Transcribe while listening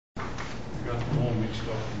mixed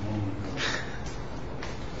up a moment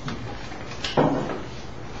ago.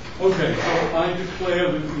 Okay, so I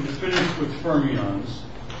declare that we've finished with fermions,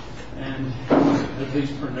 and at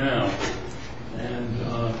least for now. And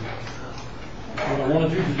what I want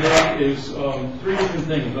to do today is three different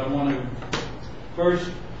things. I want to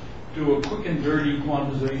first do a quick and dirty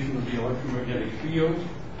quantization of the electromagnetic field,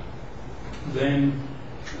 then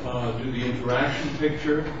do the interaction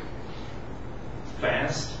picture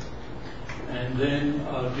fast, and then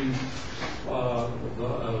do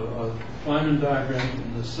the Feynman diagram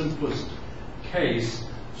in the simplest case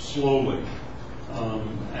slowly.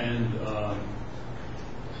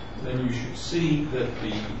 Then you should see that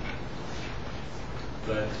you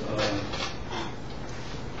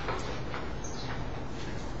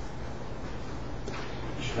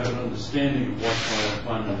should have an understanding of what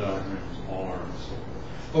Feynman diagrams are and so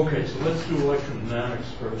forth. Okay, so let's do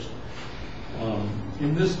electrodynamics first.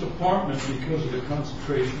 In this department, because of the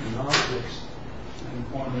concentration in optics and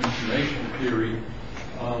quantum information theory,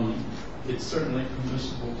 it's certainly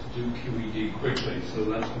permissible to do QED quickly, so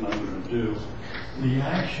that's what I'm going to do. The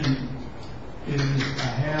action is a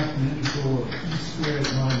half an integral of E squared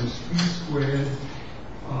minus P squared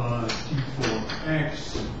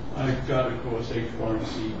T4x. I've got, of course, H bar and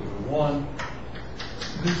C equal to 1.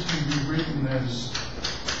 This can be written as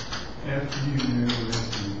F mu nu F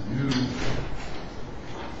mu nu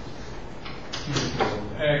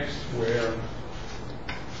T4x, where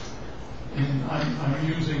I'm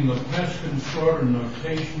using the Peskin-Schroeder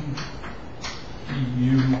notation, d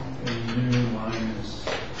mu a nu minus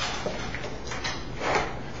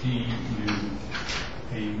d mu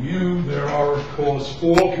a mu. There are, of course,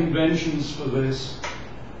 4 conventions for this,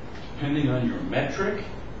 depending on your metric,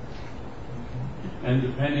 and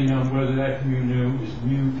depending on whether that mu nu is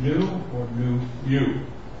mu nu or mu mu.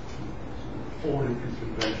 4 different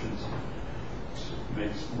conventions. It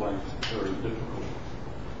makes life very difficult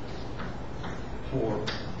for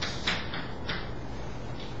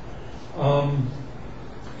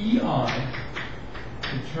EI,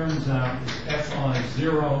 it turns out, is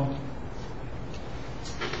Fi0,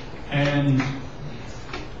 and,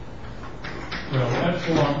 well,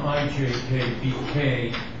 epsilon ijk bk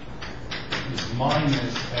is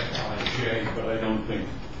minus Fij, but I don't think,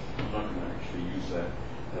 I'm not going to actually use that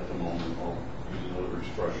at the moment. I'll use another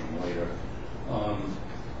expression later.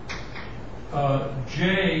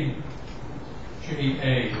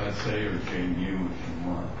 JA, let's say, or J mu if you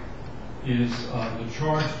want, is the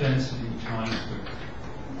charge density times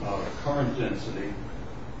the current density.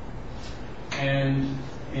 And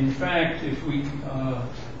in fact, if we,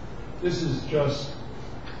 this is just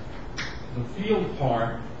the field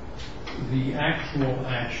part, the actual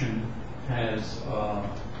action has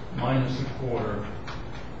minus a quarter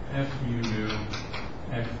F mu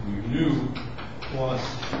nu plus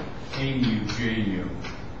A mu J mu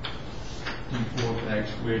d4x,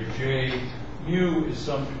 where J mu is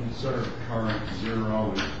some conserved current,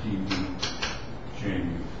 0 is d mu J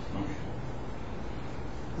mu. Okay.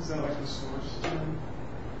 Is that like the source?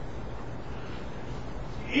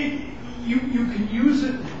 You can use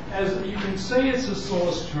it as, you can say it's a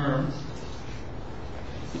source term.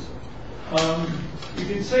 You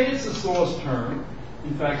can say it's a source term.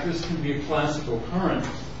 In fact, this can be a classical current.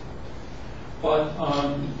 But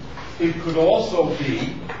it could also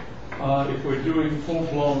be, if we're doing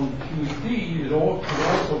full-blown QED, it could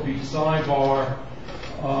also be psi bar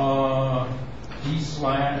d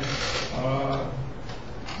slash,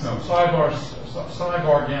 no, psi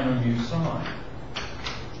bar gamma mu psi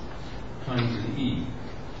times an E.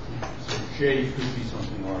 So J could be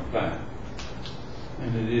something like that.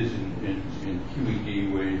 And it is in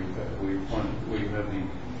QED where you have the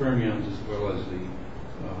fermions as well as the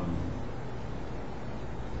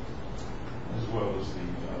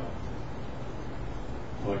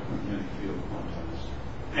electromagnetic field quantized.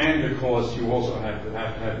 And of course, you also have to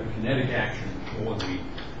have the kinetic action for the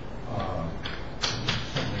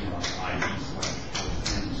something like ID slash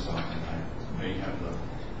N sign. I may have the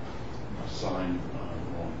sign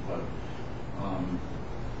wrong, but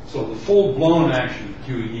so the full-blown action of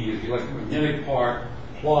QED is the electromagnetic part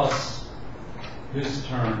plus this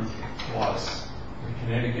term plus the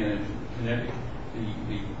kinetic energy,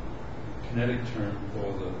 the kinetic term for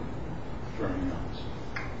the fermions.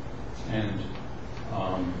 And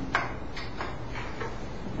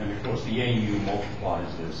of course the A mu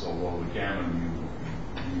multiplies this, although the gamma mu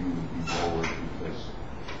would be lower because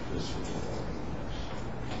this would be lower than this.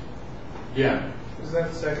 Yeah? Is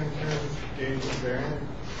that second term gauge invariant?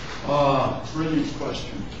 Brilliant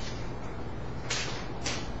question.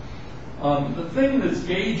 The thing that's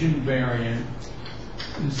gauge invariant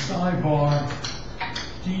is psi bar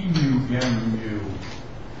d mu gamma mu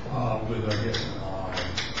with, I guess, an I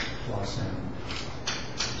plus n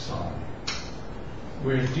psi,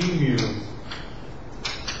 where d mu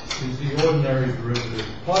is the ordinary derivative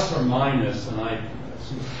plus or minus, and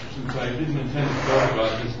since I didn't intend to talk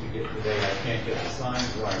about this today, I can't get the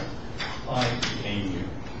signs right, I a mu.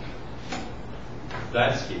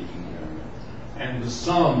 That's gauging area. And the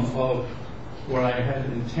sum of what I had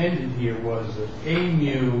intended here was that a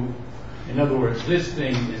mu, in other words, this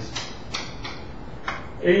thing is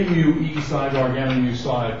a mu e psi bar gamma mu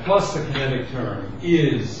psi plus the kinetic term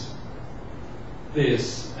is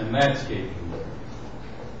this, and that's gauging area.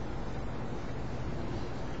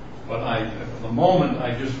 But for the moment,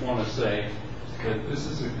 I just want to say that this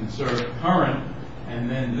is a conserved current, and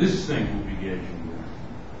then this thing will be gauging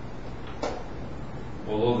area.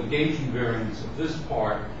 Although the gauging variance of this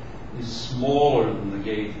part is smaller than the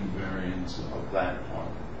gauging variance of that part.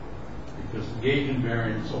 Because the gauging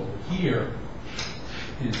variance over here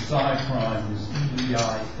is psi prime is e to the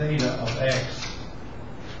I theta of x,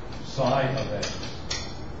 psi of x,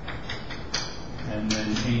 and then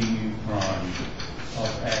a mu prime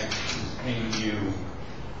of x is a mu,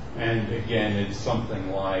 and again it's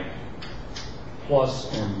something like plus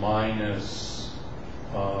or minus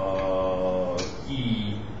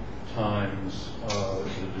e times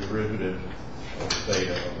the derivative of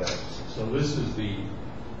theta of x. So this is the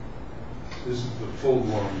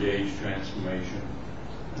full-blown gauge transformation,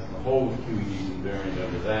 and the whole of QED is invariant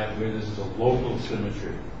under that, where this is a local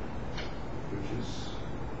symmetry, which is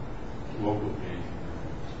local gauge.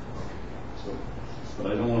 So,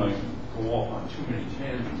 but I don't want to go off on too many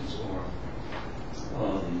tangents, or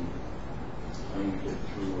I'm going to get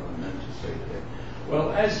through what I meant to say today.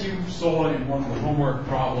 Well, as you saw in one of the homework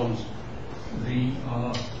problems, the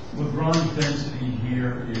Lagrange density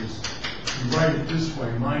here is, you write it this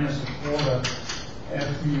way, minus a quarter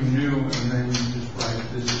f mu nu, and then you just write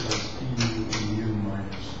this as d mu a mu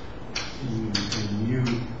minus d mu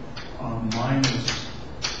a mu minus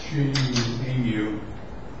j mu a mu.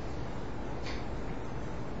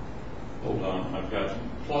 Hold on, I've got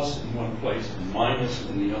plus in one place and minus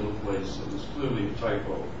in the other place, so there's clearly a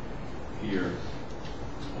typo here.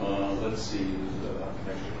 Let's see, there's an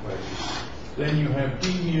extra question. Then you have d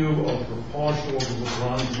mu of the partial of the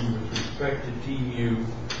Lagrangian with respect to d mu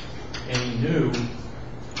a nu.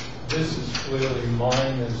 This is clearly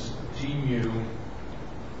minus d mu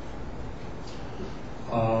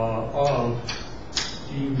of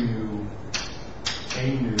d mu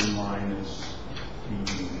a nu minus d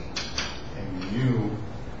mu a nu.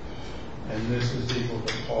 And this is equal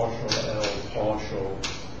to partial L partial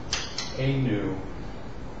a nu.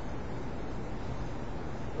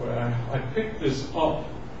 Well, I picked this up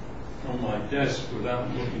from my desk without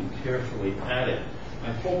looking carefully at it.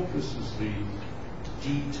 I hope this is the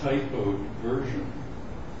de-typoed version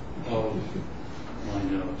of my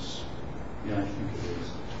notes. Yeah, I think it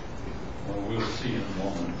is. Well, we'll see in a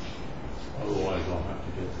moment. Otherwise, I'll have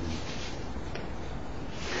to get them.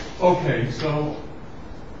 Okay, so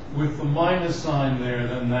with the minus sign there,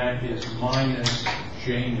 then that is minus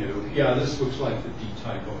j nu. Yeah, this looks like the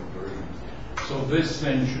de-typoed version. So this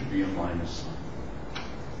then should be a minus sign.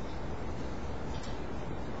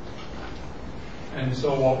 And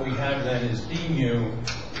so what we have then is d mu,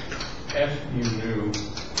 f mu nu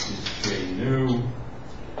is j nu.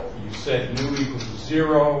 You set nu equals to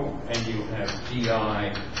 0, and you have di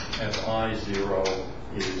f I 0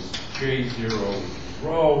 is j0, which is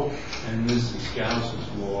rho, and this is Gauss's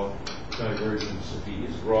law, divergence of E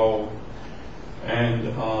is rho.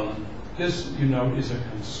 And this, you know, is a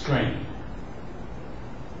constraint.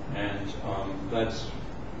 And that's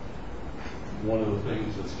one of the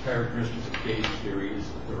things that's characteristic of gauge theory, is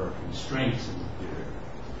that there are constraints in the theory.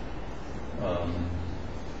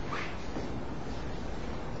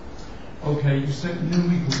 Okay, you set nu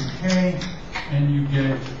equal to k, and you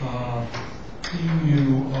get d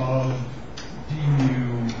mu of d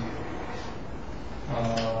mu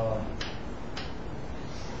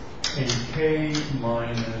ak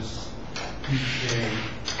minus dk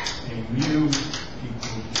a mu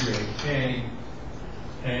equal jk,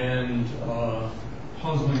 and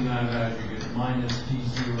puzzling that out, you get minus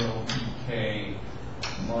d0 dk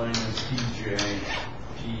minus dj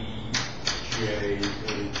dj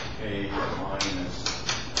ak minus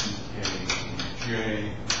dk dj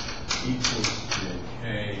equals jk,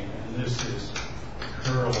 and this is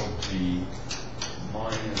curl of d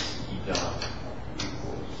minus e dot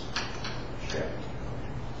equals j.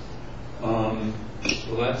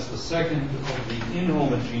 So that's the second of the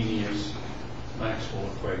inhomogeneous Maxwell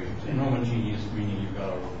equations. Inhomogeneous meaning you've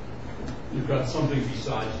got a you've got something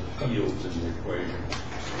besides the fields in the equation.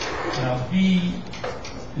 Now B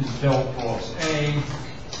is del cross A,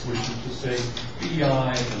 which is to say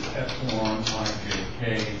BI is epsilon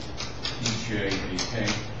ijk dj ak.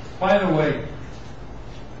 By the way,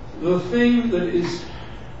 the thing that is,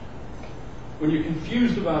 when you're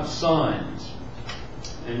confused about signs,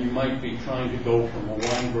 and you might be trying to go from a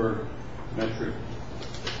Weinberg metric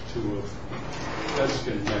to a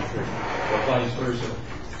Peskin metric, or vice versa,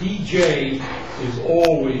 dj is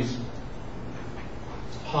always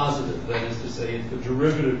positive. That is to say, it's the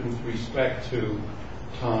derivative with respect to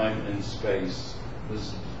time and space.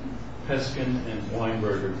 This Peskin and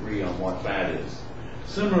Weinberg agree on what that is.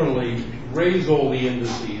 Similarly, if you raise all the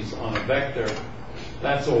indices on a vector,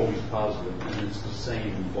 that's always positive, and it's the same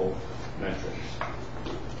in both metrics.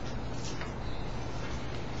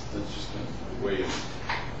 That's just a way of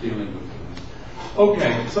dealing with it.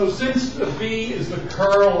 Okay, so since B is the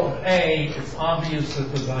curl of A, it's obvious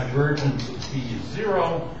that the divergence of B is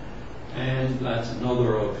 0, and that's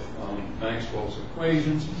another of Maxwell's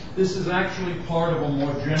equations. This is actually part of a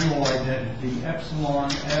more general identity,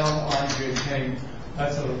 epsilon L ijk.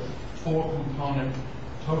 That's a 4-component,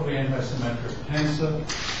 totally antisymmetric tensor.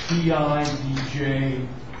 Bi dj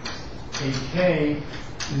ak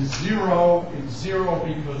is 0. It's 0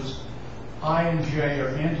 because I and j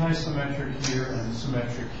are antisymmetric here and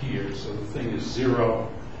symmetric here, so the thing is 0.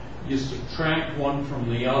 You subtract one from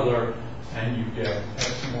the other, and you get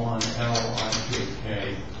epsilon L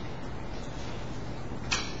ijk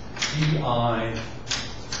di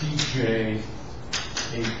dj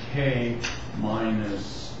ak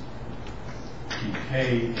minus dk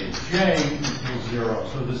aj equals 0.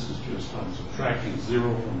 So this is just, I'm subtracting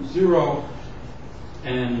 0 from 0,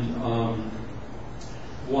 and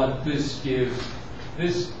what this gives,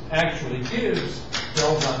 this actually gives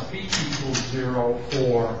del dot b equals 0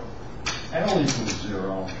 for L equals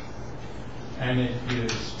 0, and it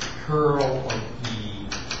gives curl of D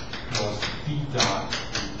plus B dot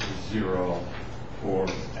equals 0 for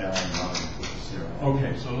L not equals 0.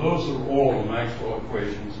 Okay, so those are all the Maxwell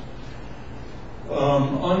equations.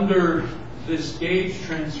 Under this gauge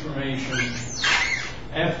transformation,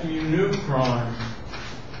 F mu nu prime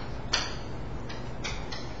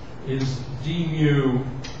is d mu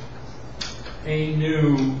a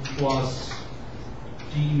nu plus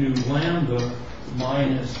d nu lambda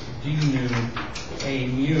minus d nu a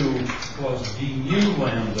mu plus d mu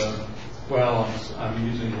lambda. Well, I'm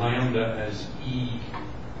using lambda as e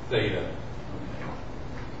theta. Okay.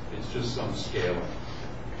 It's just some scaling.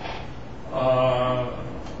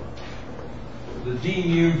 The d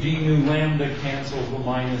nu lambda cancels the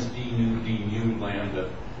minus d mu lambda,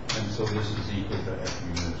 and so this is equal to f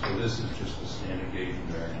mu nu. So this is just a standard gauge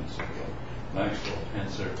invariance of the Maxwell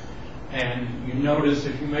tensor. And you notice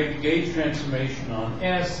if you make a gauge transformation on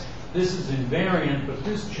S, this is invariant, but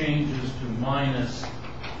this changes to minus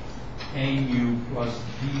a mu plus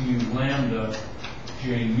d mu lambda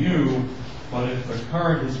j mu. But if the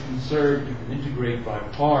current is conserved, you can integrate by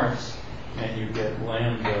parts, and you get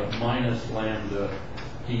lambda minus lambda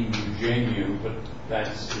d mu j mu, but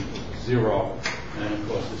that's equal to 0. And of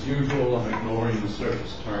course, as usual, I'm ignoring the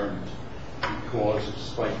surface terms because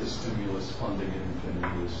despite the stimulus, funding at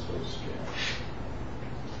infinity is still scale.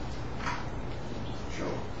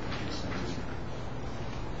 Joke.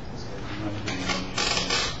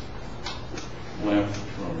 Laugh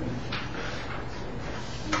from it.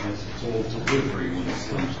 Yes, it's all delivery when it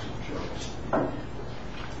comes to jokes.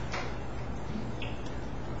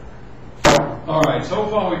 All right, so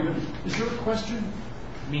far we've been. Is there a question?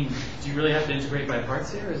 I mean, do you really have to integrate by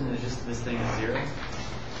parts here, or isn't it just this thing is 0?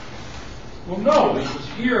 Well, no, because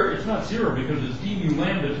here it's not 0 because it's d mu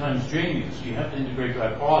lambda times j mu, so you have to integrate by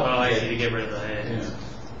parts. Oh, I see, to get rid of the head. Yeah.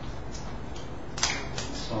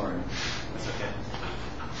 Sorry. That's okay.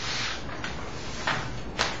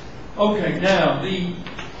 Okay, now any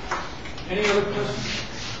other questions?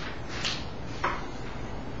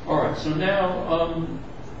 All right, so now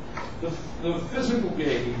the physical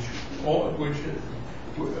gauge, which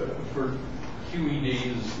for QED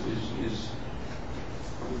is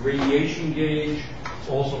radiation gauge. It's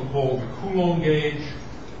also called the Coulomb gauge,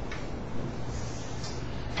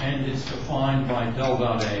 and it's defined by del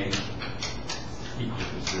dot A equal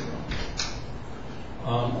to 0. A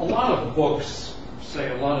lot of books say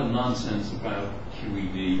a lot of nonsense about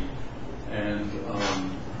QED, and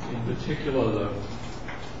in particular,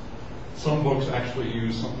 some books actually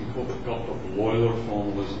use something called the Gustav-Euler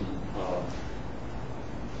formalism.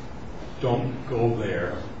 Don't go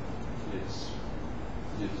there. It's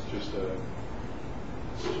just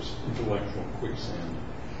intellectual quicksand.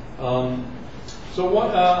 So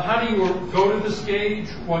what? How do you go to this gauge?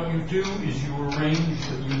 What you do is you arrange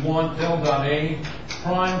that you want del dot A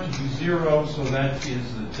prime to be 0, so that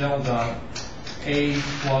is the del dot A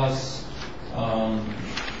plus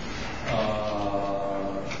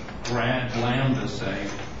grad lambda, say,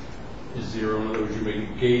 is 0. In other words, you make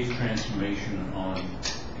a gauge transformation on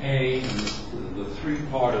A, and the 3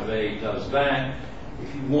 part of A does that.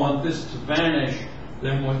 If you want this to vanish,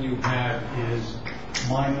 then what you have is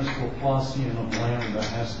minus Laplacian of lambda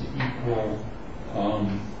has to equal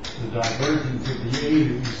the divergence of the A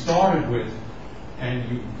that you started with, and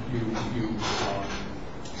you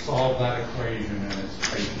solve that equation, and it's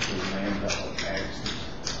basically lambda of x is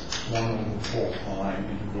 1 over 4 pi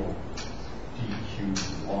integral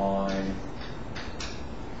dqy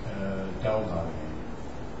del dot A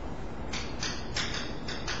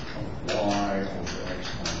of y over x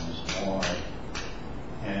minus y,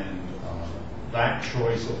 and that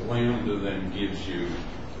choice of lambda then gives you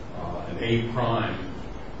an A prime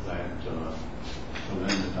that, so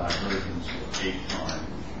then the divergence of A prime,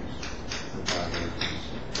 which is the divergence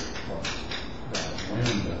of that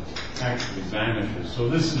lambda, actually vanishes. So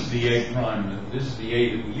this is the A prime, this is the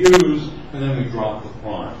A that we use, and then we drop the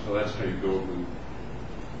prime. So that's how you go to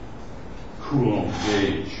Coulomb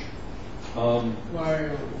gauge. Why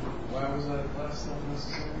was that last step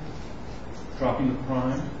necessary? Dropping the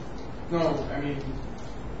prime? No, I mean,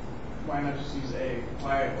 why not just use A?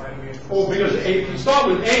 Why do we have to? Oh, because if you start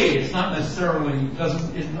with A, it's not necessarily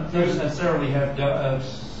doesn't necessarily have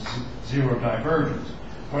 0 divergence.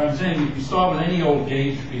 What I'm saying, if you start with any old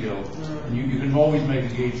gauge field, and you can always make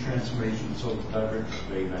a gauge transformation so the divergence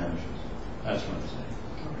of A vanishes. That's what I'm saying.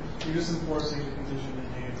 Okay. You're just enforcing the condition in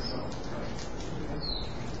A itself, right?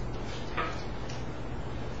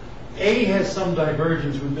 A has some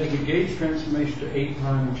divergence. We make a gauge transformation to A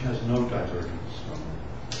prime, which has no divergence.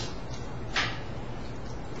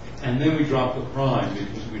 And then we drop the prime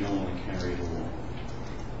because we don't want to carry it along.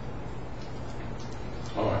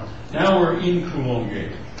 All right. Now we're in Coulomb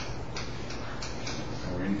gauge.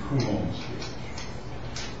 We're in Coulomb's gauge.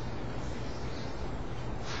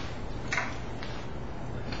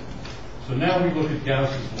 So now we look at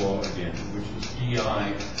Gauss's law again, which is di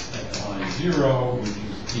at I0, which is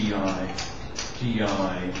di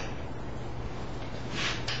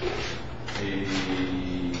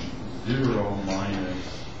A0 minus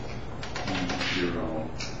E0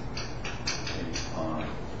 A pi.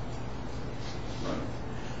 Right.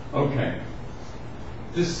 Okay.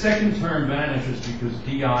 This second term vanishes because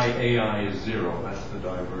di AI is 0. That's the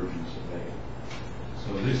divergence of A. So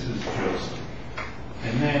this is just,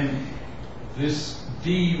 and then this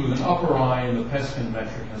d with an upper I in the Peskin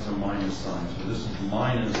metric has a minus sign. So this is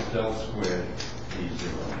minus del squared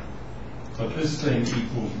A0. But this thing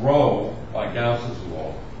equals rho by Gauss's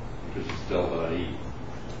law, because it's del dot E.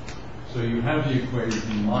 So you have the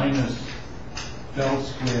equation minus del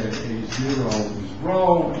squared A0 is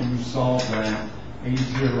rho, and you solve that.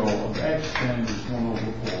 A0 of x then is 1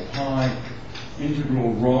 over 4 pi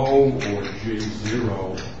integral rho or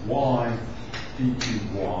J0 y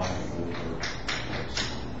dqy over x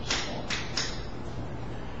minus y.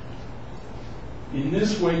 In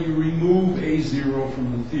this way, you remove A0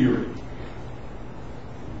 from the theory.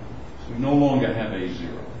 So we no longer have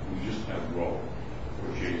A0. We just have rho or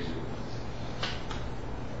J0.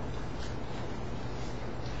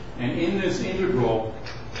 And in this integral,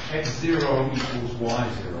 x0 equals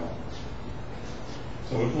y0.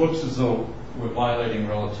 So it looks as though we're violating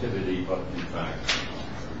relativity, but in fact,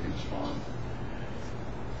 everything's fine.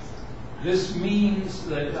 This means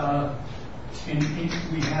that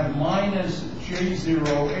we have minus J0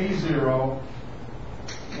 A0,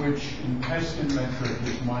 which in Peskin metric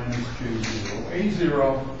is minus J0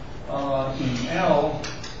 A0 in L.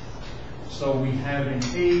 So we have in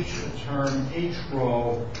H a term H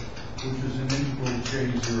rho, which is an integral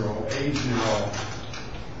J0 A0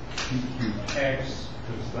 dqx,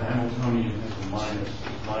 because the Hamiltonian has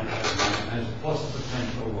a has plus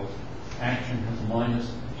potential, of action has minus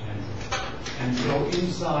potential. And so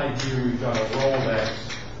inside here we've got a rho of x,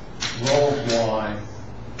 rho of y,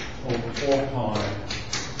 over 4 pi,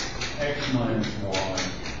 x minus y,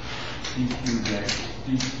 dqx,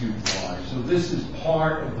 dqy. So this is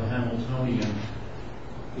part of the Hamiltonian.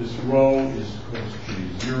 This rho is, of course,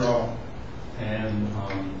 J0. And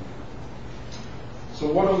so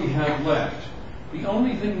what do we have left? The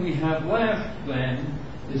only thing we have left, then,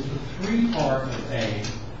 is the 3 part of A,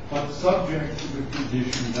 but subject to the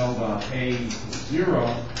condition del dot A equals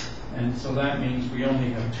 0. And so that means we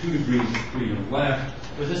only have 2 degrees of freedom left.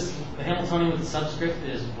 Was this the Hamiltonian with the subscript?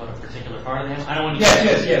 Is what a particular part of the Hamiltonian? I don't want to.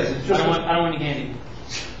 Yes. It's just I don't want any candy.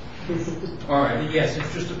 All right, yes,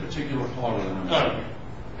 it's just a particular part of the number. Okay.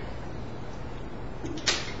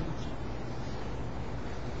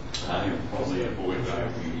 I think probably avoid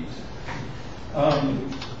diabetes.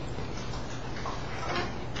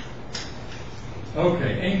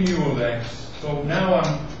 Okay, a mu of x. So now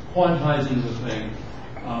I'm quantizing the thing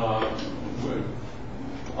with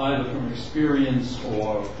either from experience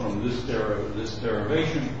or from this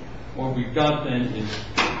derivation. What we've got then is,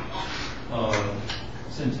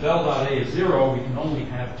 since del dot A is 0, we can only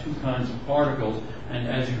have two kinds of particles. And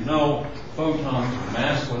as you know, photons are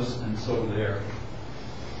massless, and so their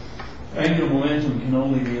angular momentum can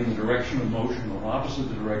only be in the direction of motion or opposite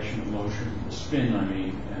the direction of motion, the spin, I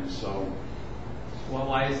mean. And so, Well,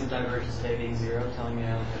 why is the divergence of A being 0 telling me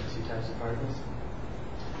I only have two types of particles?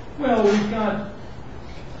 well, we've got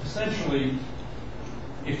essentially,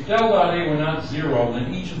 if del dot A were not 0,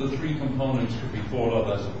 then each of the three components could be thought of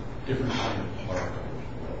as a different kind of particle.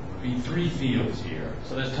 There would be three fields here.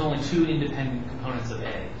 So there's only two independent components of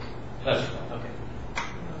A. That's right. Okay.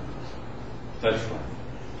 That's right.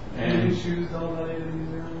 Did And you choose del dot A to be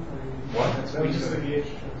 0? what? That was just a gauge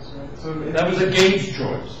choice, right? So That was a gauge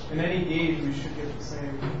choice. in any gauge, we should get the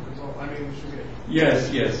same result. I mean, we should get.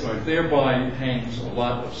 Yes, yes. So it thereby hangs a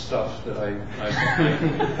lot of stuff that I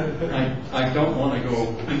don't want to go.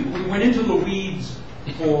 We went into the weeds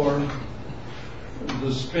for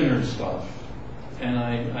the spinner stuff, and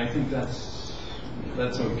I think that's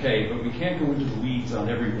okay. But we can't go into the weeds on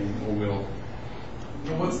everything, or we'll.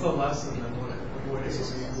 Well, what's the lesson then? What is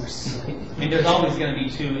it? I mean, there's always going to be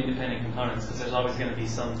two independent components because there's always going to be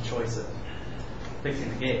some choice of fixing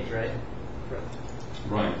the gauge, right?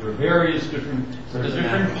 Right. There are various different. There are doesn't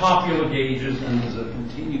different matter. popular gauges, and there's a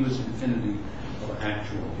continuous infinity of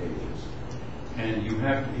actual gauges. And you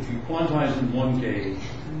have, if you quantize in one gauge,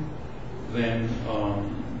 then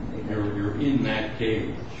you're in that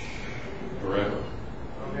gauge forever.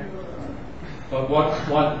 Okay. But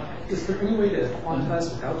what? Is there any way to quantize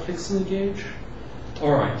without fixing the gauge?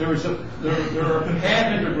 All right. There are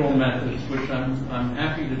path integral methods which I'm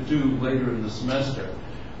happy to do later in the semester.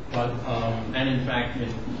 But and in fact,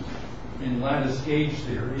 in lattice gauge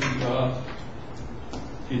theory,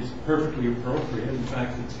 it's perfectly appropriate. In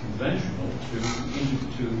fact, it's conventional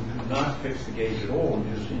to not fix the gauge at all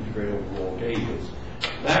and just integrate over all gauges.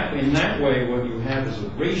 In that way, what you have is a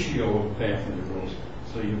ratio of path integrals.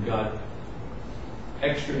 So you've got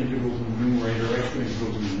extra integrals in the numerator, extra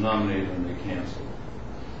integrals in the denominator, and they cancel.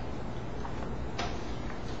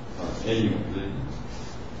 Anyway,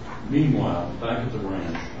 meanwhile, back at the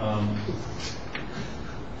ranch.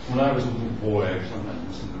 When I was a little boy, I sometimes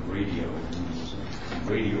listened to the radio. There was a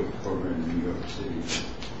radio program in New York City.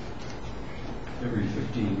 Every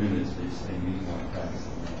 15 minutes they'd say, meanwhile, back at the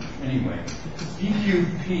ranch. Anyway,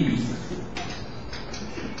 dqp,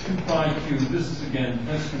 2 pi cubed, this is again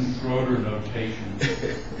Peskin-Schroeder notation.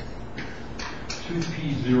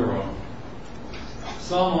 2p0.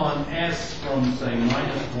 Sum on S from, say,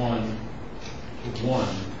 -1 to 1.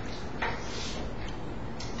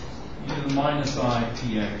 E to the minus I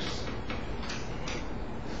px,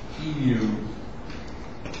 E mu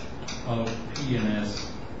of P and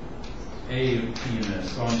S, A of P and S.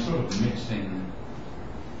 So I'm sort of mixing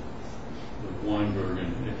the Weinberg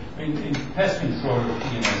and in Peskin-Schroeder, P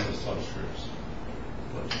and S are subscripts.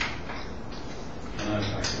 And I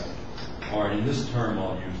got that. All right, in this term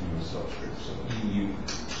I'll use them as subscripts. So E mu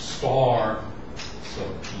star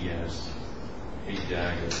sub PS, A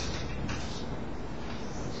dagger.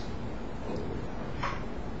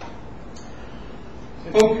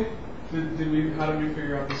 Okay. How did we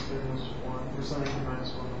figure out the spin was 1? We're summing from -1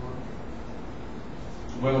 to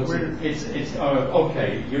 1. Well, it's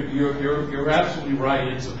okay. You're absolutely right.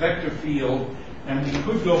 It's a vector field, and we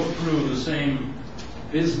could go through the same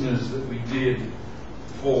business that we did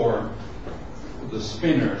for the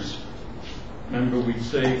spinners. Remember, we'd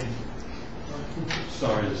say,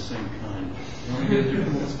 sorry, the same kind. You want to get a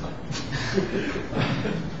different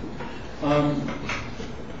one?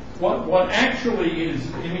 What actually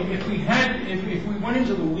is, I mean, if we went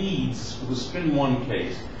into the weeds for the spin 1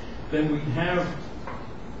 case, then we'd have,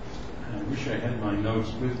 I wish I had my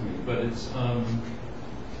notes with me, but it's,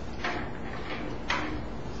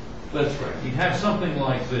 that's right. We'd have something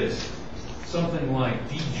like this, something like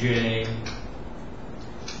dj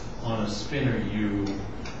on a spinner u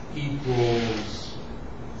equals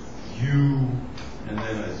u and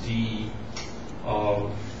then a d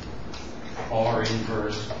of R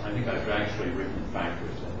inverse. I think I've actually written it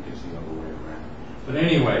backwards. I think it's the other way around. But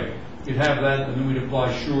anyway, you'd have that, and then we'd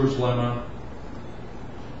apply Schur's lemma,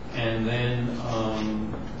 and then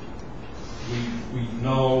we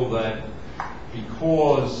know that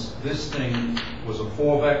because this thing was a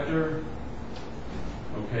 4-vector,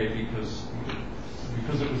 okay, because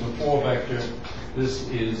it was a 4-vector, this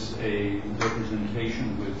is a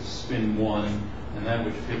representation with spin 1, and that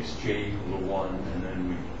would fix j equal to 1, and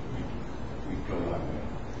then we'd go that way.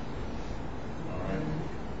 All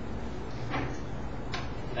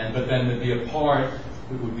right. But then there'd be a part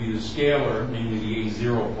that would be the scalar, namely the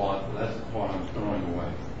A0 part, but that's the part I'm throwing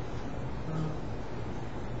away.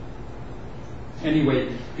 Anyway,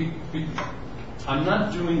 I'm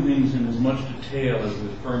not doing things in as much detail as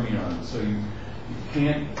with fermions, so you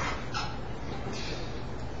can't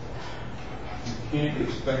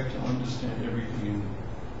expect to understand everything.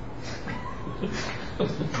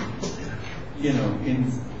 You know,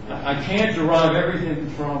 I can't derive everything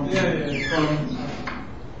from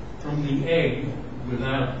the egg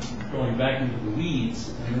without going back into the weeds,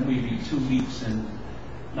 and then we'd be 2 weeks in,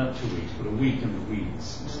 not 2 weeks, but a week in the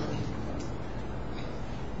weeds. So,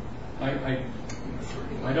 I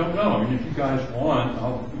don't know. I mean, if you guys want,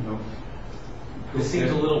 I'll, you know. It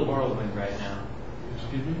seems a little whirlwind right now.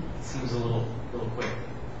 Excuse me? It seems a little quick.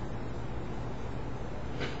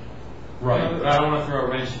 Right. I don't want to throw a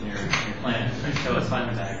wrench in your plan. Show us find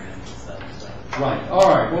the diagrams and stuff. So. Right. All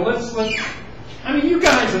right. Well, let's. I mean, you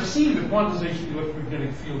guys have seen the quantization of the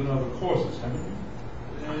electromagnetic field in other courses, haven't you?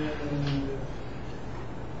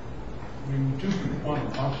 We do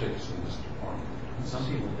quantum optics in this department. Some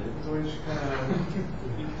people do. So we should kind of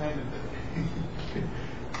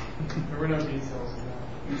there were no details in that.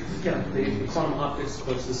 Yeah, the quantum optics is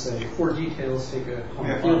supposed to say, for details, take a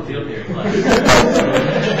quantum Field theory class.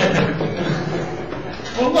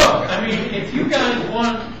 Well, look. I mean, if you guys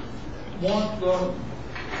want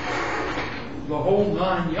the whole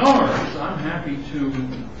 9 yards, I'm happy to,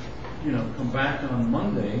 you know, come back on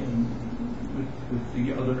Monday and with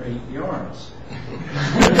the other 8 yards.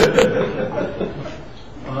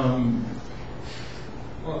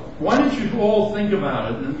 Why don't you all think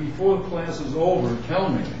about it, and before the class is over, tell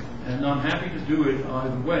me, and I'm happy to do it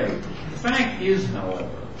either way. The fact is, however,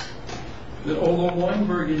 that although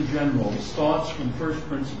Weinberg in general starts from first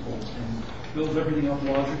principles and builds everything up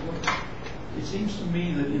logically, it seems to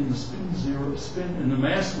me that in the in the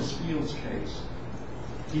massless fields case,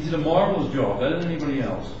 he did a marvelous job, better than anybody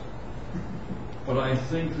else. But I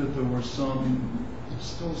think that there were still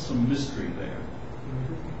some mystery there,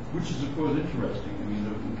 which is of course interesting. I mean,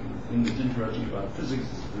 the thing that's interesting about physics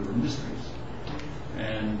is that there were mysteries,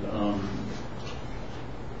 and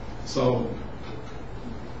so.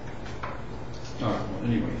 All right. Well,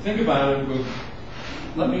 anyway, think about it.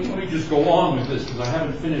 Let me just go on with this because I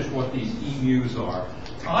haven't finished what these EMUs are.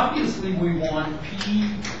 Obviously, we want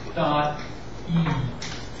P dot E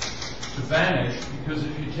to vanish because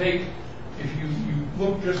if you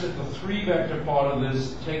look just at the 3-vector part of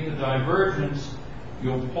this, take the divergence,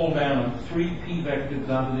 you'll pull down a 3P vector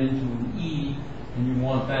dotted into an E, and you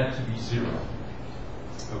want that to be 0.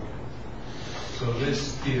 Okay. So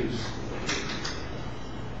this gives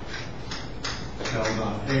L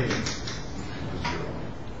dot A equal to 0.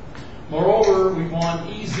 Moreover, we want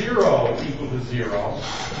E0 equal to 0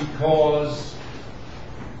 because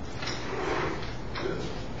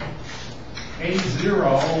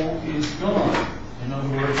A0 is gone. In other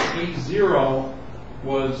words, A0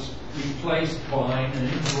 was replaced by an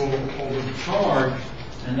integral over the charge,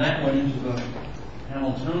 and that went into the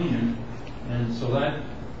Hamiltonian, and so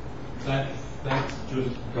that's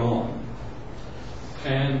just gone.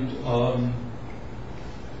 And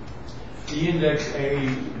the index A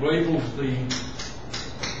labels the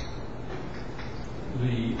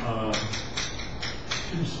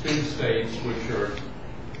 2 spin states, which are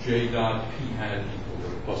J dot P hat equal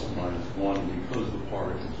to plus or minus 1 because the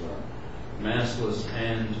particles are massless,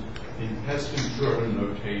 and in Peskin-Schroeder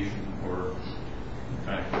notation, or in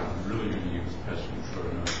fact, I'm really going to use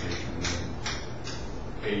Peskin-Schroeder notation,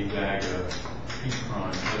 A dagger, P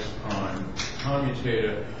prime, S prime,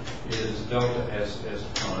 commutator is delta S, S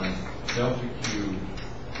prime, delta Q,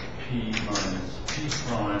 P minus P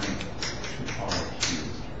prime, 2r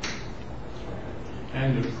cubed.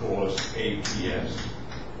 And of course, APS,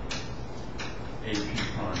 AP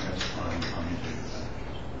prime, S prime, commutator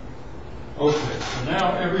factors. Okay, so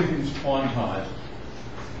now everything's quantized.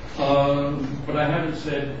 But I haven't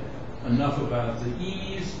said enough about the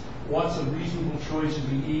E's. What's a reasonable choice of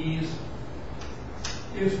the E's?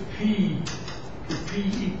 If P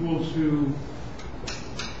equal to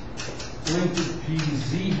length of P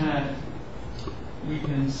Z hat, we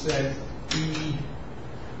can set E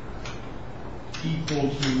equal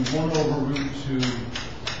to 1 over root 2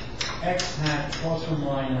 X hat plus or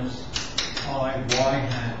minus I Y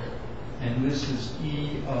hat, and this is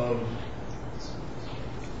E of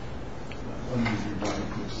let me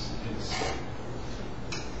rewrite this. It's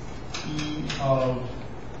E of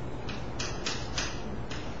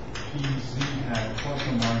PZ hat plus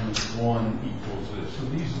or minus 1 equals this. So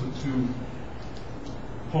these are the two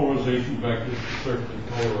polarization vectors circularly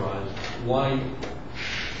polarized, light,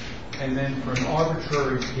 and then for an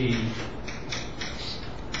arbitrary P,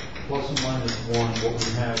 plus or minus 1, what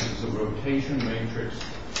we have is a rotation matrix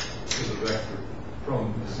to the vector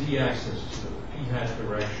from the z-axis to the p hat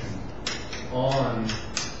direction on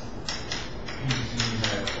pz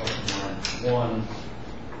hat plus or minus 1,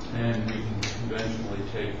 and we can conventionally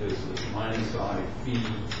take this as minus I phi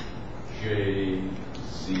j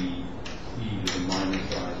z e to the minus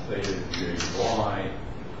I theta j y.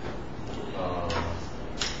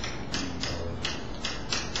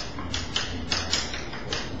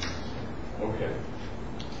 Okay.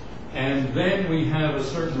 And then we have a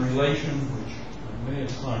certain relation, which I may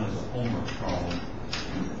assign as a homework problem.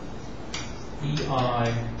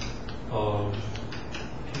 EI of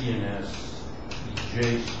P and S, the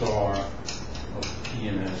J star of P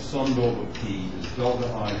and S, summed over P is delta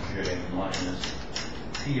Ij minus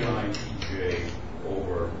Pi Pj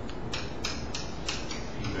over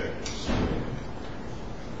P vector squared.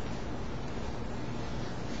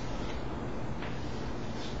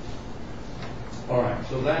 All right,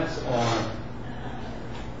 so that's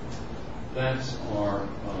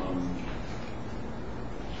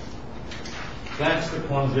the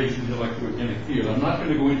quantization of the electromagnetic field. I'm not going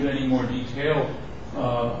to go into any more detail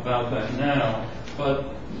about that now,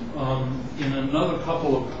 but in another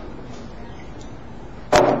couple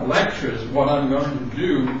of lectures, what I'm going to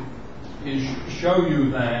do is show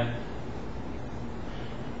you that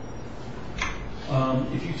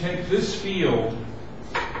if you take this field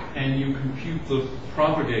and you compute the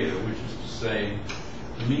propagator, which is to say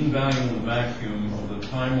the mean value in the vacuum of the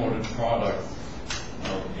time-ordered product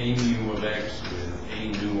of A mu of x with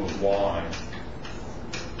A nu of y,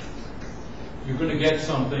 you're going to get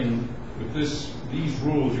something with these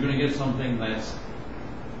rules. You're going to get something that's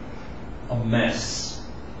a mess.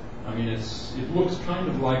 I mean, it looks kind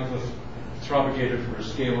of like the propagator for a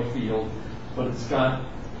scalar field, but it's got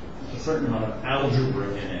a certain amount of algebra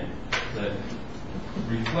in it that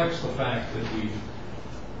reflects the fact that we've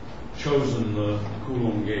chosen the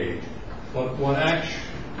Coulomb gauge. But what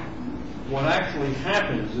actually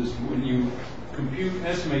happens is when you compute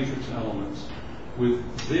S matrix elements with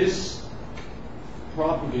this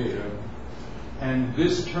propagator and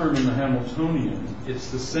this term in the Hamiltonian, it's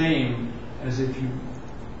the same as if you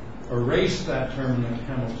erase that term in the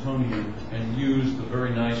Hamiltonian and use the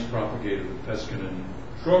very nice propagator that Peskin and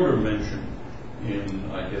Schroeder mentioned in,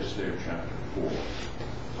 I guess, their chapter 4.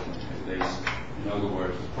 Okay, in other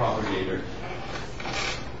words, the propagator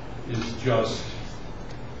is just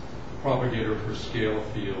propagator for scalar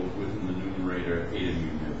field within the numerator eta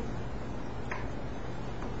mu nu,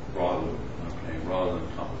 rather than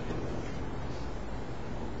complicated.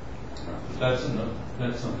 All right, but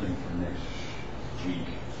that's something for next week.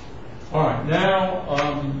 All right,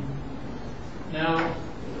 now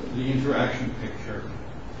the interaction picture.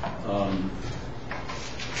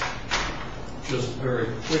 Just very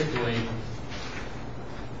quickly.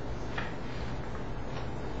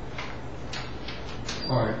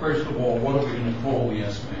 All right, first of all, what are we going to call the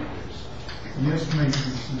S matrix? The S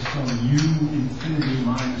matrix is some U infinity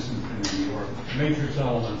minus infinity, or matrix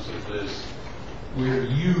elements of this, where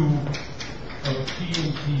U of T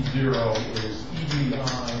and T0 is EDI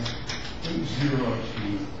H0T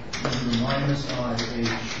into minus I H T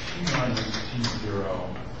minus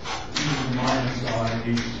T0 into minus I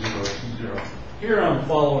H0 T0. Here I'm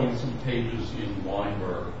following some pages in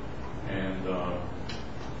Weinberg, and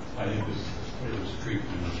I think this is the clearest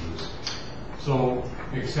treatment of this. So,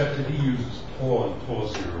 except that he uses tau and tau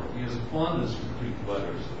zero. He has a fondness for Greek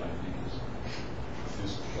letters that I think is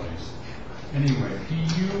misplaced. Anyway, du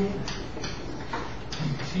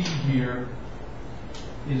dt here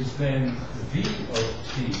is then v of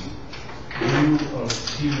t, u of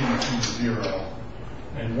t and t0.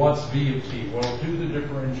 And what's v of t? Well, do the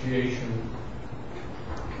differentiation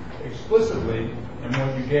explicitly, and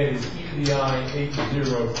what you get is e to the I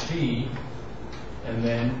h0t, and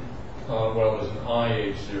then, well, there's an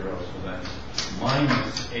I h0, so that's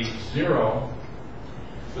minus h0,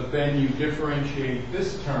 but then you differentiate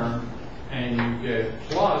this term, and you get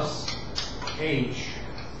plus h,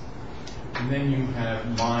 and then you have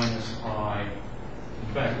minus I.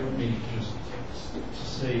 In fact, let me just, to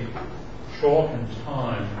save chalk and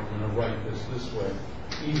time, I'm going to write this way.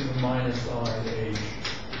 E to the minus I h,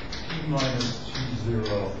 t minus t0, e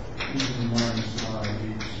to the minus I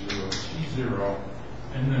h0, t0,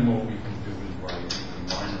 and then what we can do is write e to the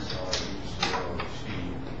minus I h0,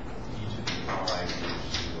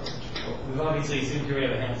 H0. We've obviously assumed here we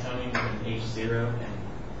have a Hamiltonian with an H0 and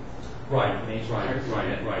Right, an H right.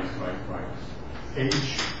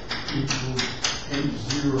 H equals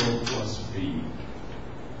H0 plus V.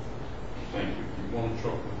 Thank you. You want to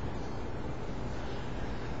chocolate?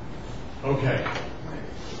 Okay.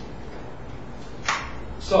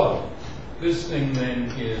 So, this thing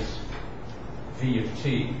then is V of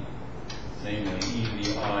t, namely e to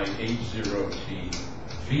the I H0t,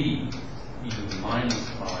 V e to the minus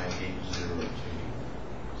I H0t.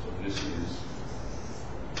 So this is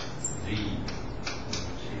V of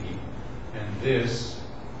t, and this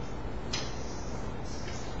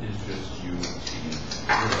is just U of t.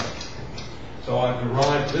 So I've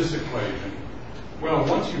derived this equation. Well,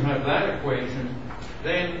 once you have that equation,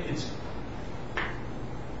 then it's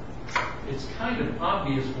kind of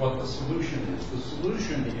obvious what the solution is. The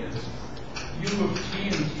solution is U of t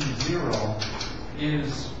and t0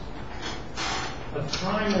 is a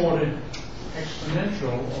time-ordered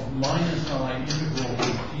exponential of minus I integral of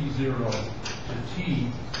t0 to t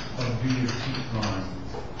of v of t prime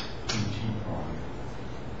in t prime.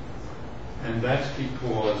 And that's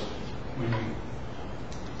because when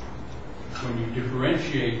you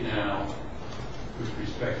differentiate now with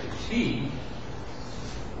respect to t,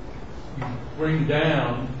 you bring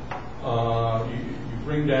down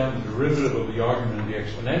the derivative of the argument of the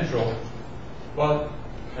exponential, but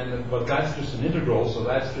that's just an integral, so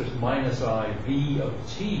that's just minus I v of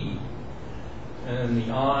t, and then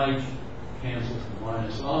the I cancels with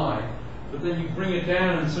minus I, but then you bring it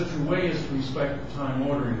down in such a way as to respect the time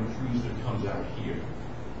ordering, which means it comes out here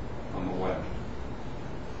on the left.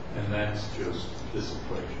 And that's just this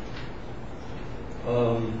equation.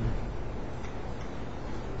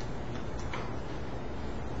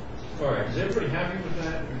 All right, is everybody happy with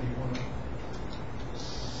that, or do you want to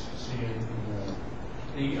see anything more?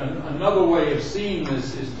 Another way of seeing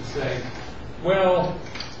this is to say, well,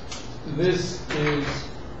 this is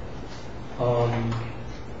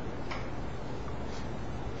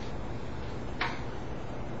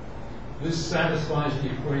this satisfies the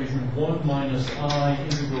equation 1 minus I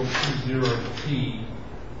integral t0 to t,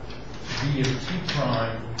 v of t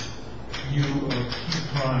prime, u of t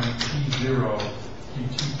prime t0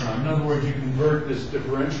 dt prime. In other words, you convert this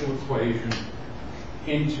differential equation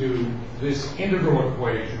into this integral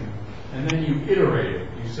equation, and then you iterate it.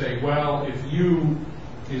 You say, well, if u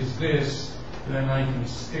is this, then I can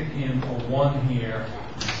stick in a 1 here,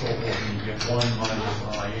 and so forth, and you get 1 minus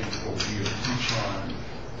I integral v of t prime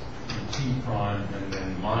and t prime, and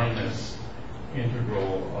then minus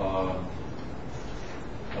integral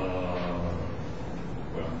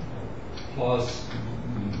plus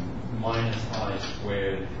minus I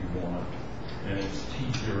squared if you want, and it's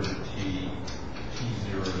t0 to t,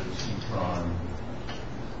 t0 to t prime,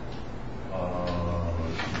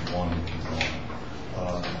 t1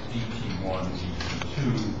 dt1, dt2,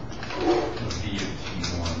 v of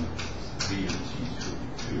t1, v of t2.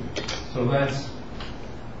 So that's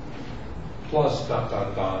plus dot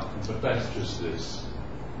dot dot, but that's just this.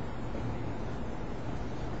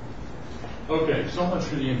 Okay, so much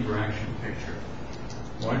for the interaction picture.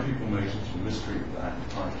 Why people make such a mystery of that,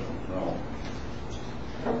 I don't know.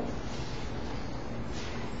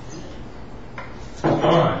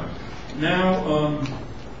 All right, now.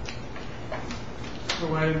 So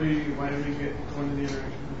why did we get going to the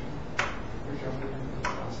interaction picture? We're jumping into the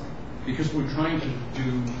last one. Because we're trying to do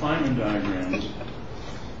Feynman diagrams.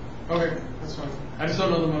 Okay, that's fine. I just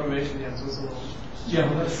don't know the motivation yet, so it's a little. Yeah,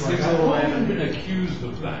 well, that's right. I've often been accused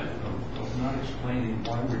of that, of not explaining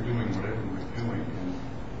why we're doing whatever we're doing.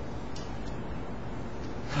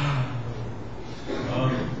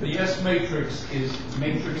 The S matrix is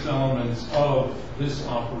matrix elements of this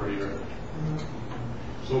operator.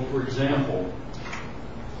 So, for example,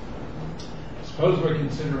 suppose we're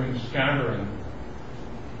considering scattering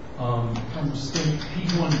from state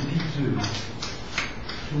P1 to P2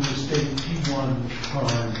 to a state P1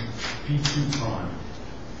 prime, P2 prime.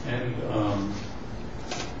 And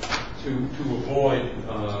to avoid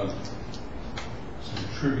some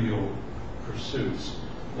trivial pursuits,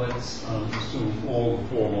 let's assume all the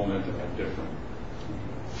four momenta are different.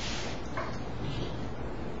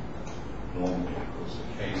 Normally, of course, the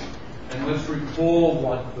case. And let's recall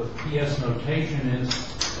what the PS notation is.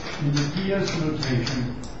 In the PS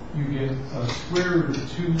notation, you get a square root of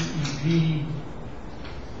 2 EP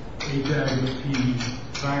A dagger P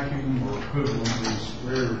vacuum, or equivalently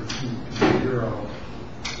square root of 2 P0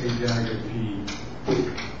 A dagger P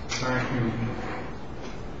vacuum.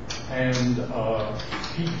 And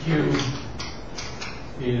PQ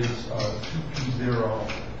is 2P0,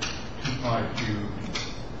 2 pi cubed,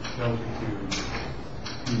 delta Q,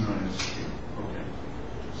 P minus Q. Okay.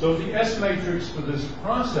 So the S matrix for this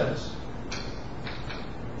process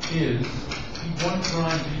is P1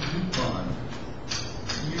 prime, P2 prime,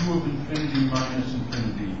 U of infinity minus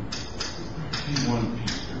infinity, P1,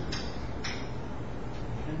 P2.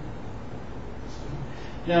 Okay.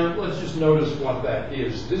 Now let's just notice what that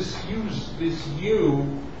is. This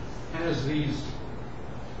U has these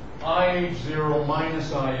IH0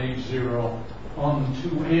 minus IH0 on the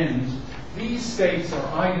two ends. These states are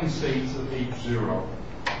eigenstates of H0.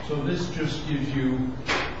 So this just gives you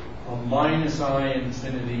a minus I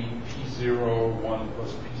infinity P01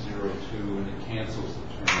 plus P02, and it cancels the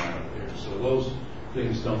term out of there. So those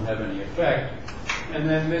things don't have any effect. And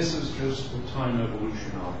then this is just the time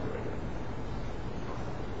evolution operator.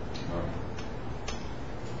 All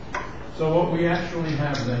right. So what we actually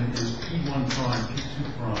have then is P1 prime,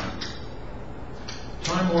 P2 prime,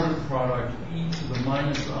 time ordered product e to the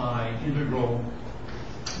minus I integral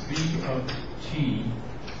b of t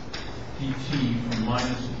dt from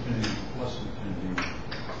minus infinity to plus infinity,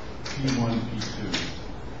 P1, P2.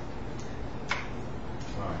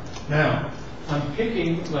 All right. Now, I'm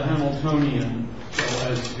picking the Hamiltonian so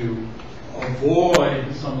as to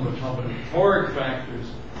avoid some of the combinatoric factors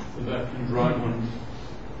that can drive one,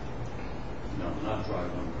 no, not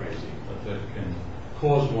drive one crazy, but that can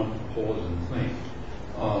cause one to pause and think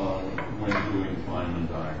when doing Feynman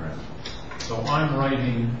diagrams. So I'm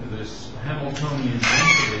writing this Hamiltonian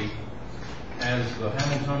density as the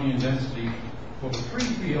Hamiltonian density for the free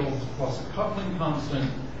fields plus a coupling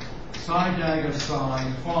constant, psi dagger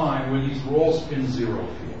psi phi, where these were all spin zero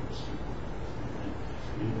fields.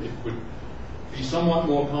 It would be somewhat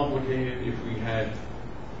more complicated if we had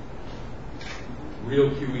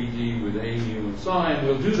real QED with A, mu, and psi, and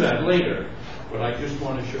we'll do that later. But I just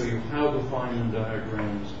want to show you how the Feynman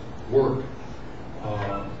diagrams work.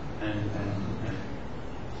 Okay.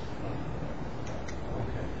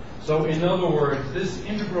 So in other words, this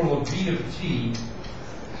integral of b of t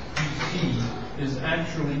dt is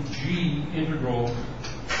actually g integral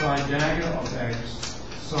psi dagger of x,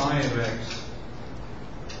 psi of x,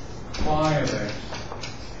 phi of x,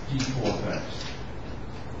 d4 of x.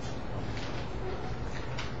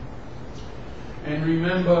 And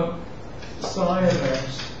remember, psi of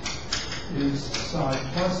x is psi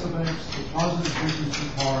plus of x, the positive frequency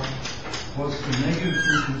part, plus the negative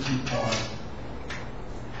frequency part.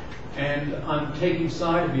 And I'm taking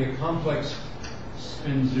psi to be a complex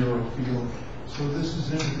spin zero field. So this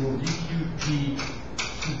is integral dqp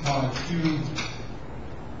 2 pi cubed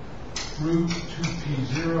root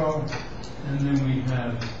 2p0. And then we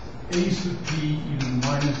have a sub p e to the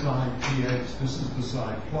minus I px. This is the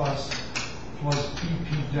psi plus pp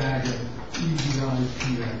dagger e to the I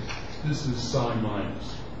px. This is psi minus.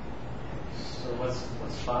 So what's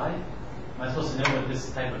phi? Am I supposed to know what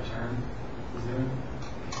this type of term is doing?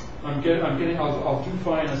 I'll do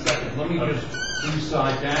phi in a second. Let me just do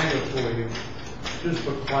psi dagger for you. Just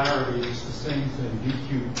for clarity, it's the same thing.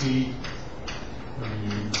 dqp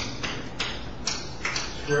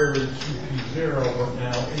square root 2p0, but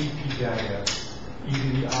now ap dagger e to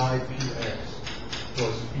the I px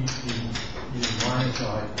plus pp e to the minus I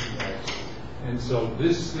px. And so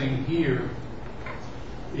this thing here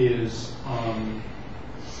is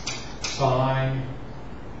psi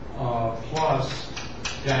plus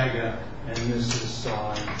dagger, and this is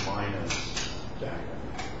psi minus dagger.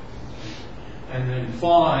 And then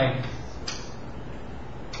phi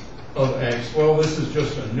of x, well, this is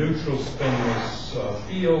just a neutral spinless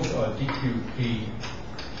field, dqp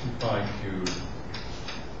 2 pi cubed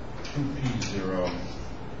 2p0.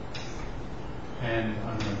 And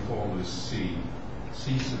I'm going to call this C.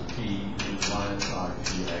 C sub p is minus I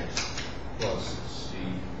px plus C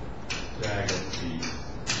dagger p d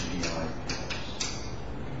I px.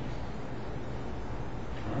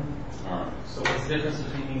 All right. So what's the difference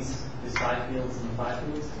between these psi fields and the phi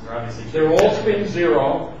fields? They're obviously they're all spin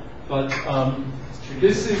zero, but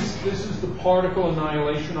this is the particle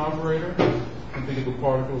annihilation operator. You can think of the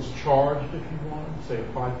particle as charged if you want, say a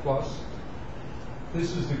pi plus.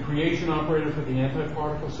 This is the creation operator for the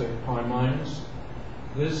antiparticle, say pi minus.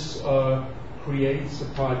 This creates a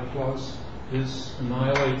pi plus. This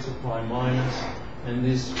annihilates a pi minus. And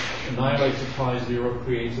this annihilates a pi zero,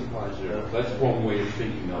 creates a pi zero. That's one way of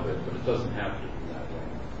thinking of it, but it doesn't have to be that way.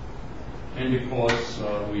 And because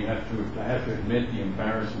I have to admit the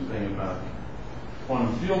embarrassing thing about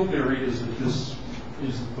quantum field theory is that this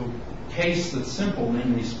is the case that's simple,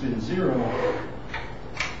 namely spin zero.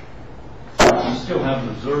 We still haven't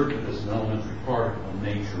observed it as an elementary particle in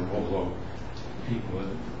nature, although people at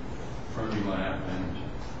Fermilab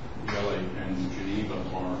and Gelly and Geneva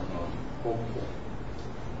are hopeful.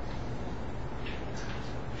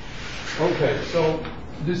 Okay, so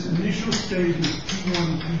this initial state is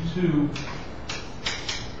P1, P2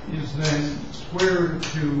 is then square root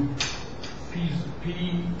of 2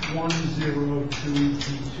 P1, 0, 2,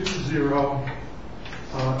 P2, 0,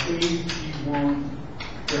 A, P1,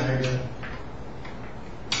 dagger,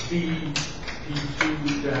 B,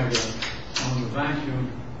 P2, dagger on the vacuum.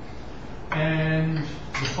 And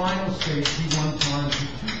the final state, P1 times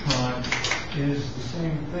P2 prime, is the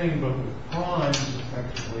same thing, but with primes,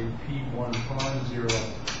 effectively P1 prime 0 to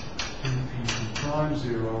P2 prime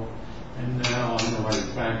 0. And now I'm going to write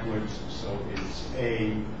it backwards, so it's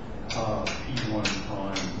A, P1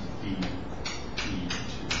 prime, B, P2.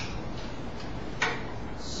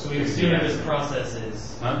 So we assume that this process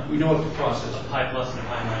is We know what the process is. a pi plus and a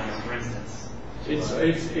pi minus, for instance.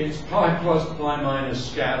 It's pi plus pi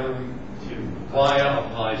minus scattering via a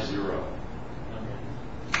pi 0.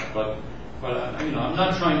 Okay. But you know, I'm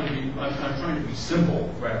not trying to be. I'm trying to be simple.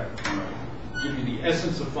 Right. Give you the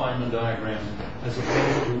essence of Feynman diagram as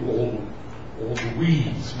opposed to all the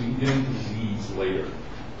weeds. We can get into the weeds later.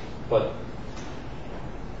 But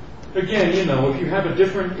again, you know, if you have a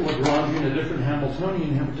different Lagrangian, a different Hamiltonian,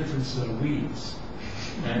 you have a different set of weeds.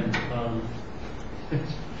 And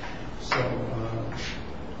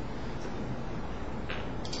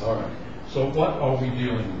all right. So what are we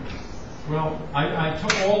dealing with? Well, I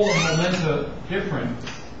took all the momenta different,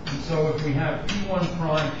 and so if we have P1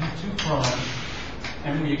 prime, P2 prime,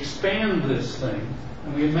 and we expand this thing,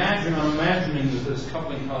 and we imagine, I'm imagining that this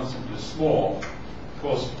coupling constant is small. Of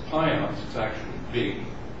course, for pions, it's actually big.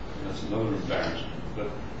 That's another embarrassment. But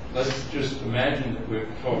let's just imagine that we're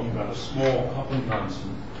talking about a small coupling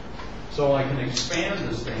constant. So I can expand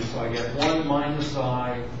this thing, so I get 1 minus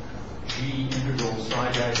I G integral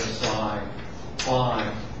psi dagger psi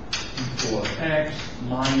phi equal x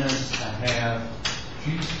minus a half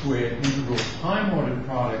G squared integral time ordered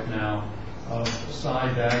product now of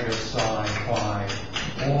psi dagger psi phi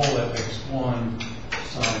all at x1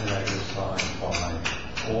 psi dagger psi phi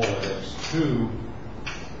all at x2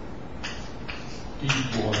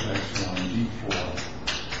 d4 x1 d4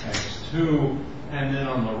 x2, and then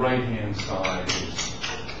on the right hand side is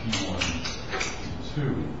p1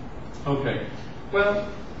 p2. Okay, well,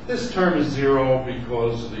 this term is 0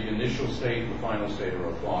 because the initial state and the final state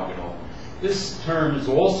are orthogonal. This term is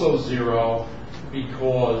also 0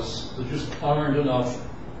 because there just aren't enough.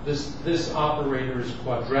 This operator is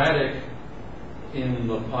quadratic in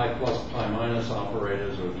the pi plus pi minus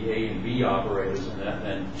operators, or the A and B operators,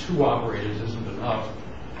 and 2 operators isn't enough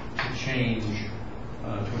to change,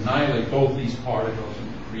 to annihilate both these particles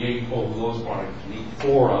and create both of those particles. You need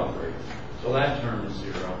 4 operators. So that term is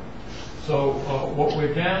 0. So what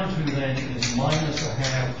we're down to then is minus a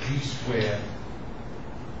half G squared.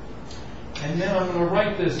 And then I'm going to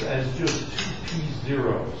write this as just 2 P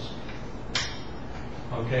zeros.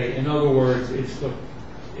 Okay, in other words,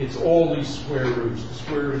 it's all these square roots, the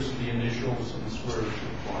square roots of the initials and the square roots of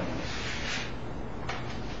the finals.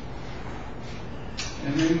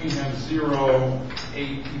 And then we have 0,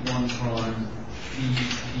 A P1 prime, B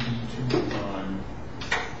P2 prime,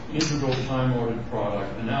 integral time ordered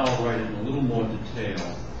product, and now I'll write it in a little more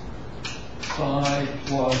detail. Psi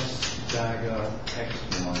plus dagger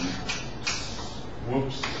x1,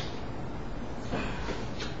 whoops,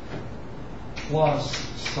 plus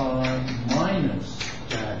psi minus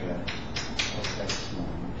dagger of x1,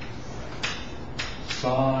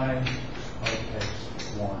 psi of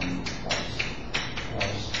x1 plus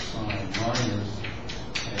psi minus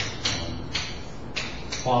x1,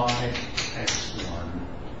 phi x1,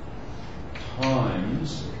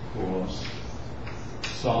 times, of course,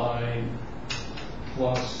 psi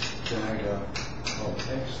plus dagger of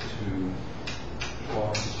x2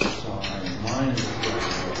 plus psi minus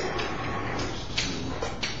dagger of x2,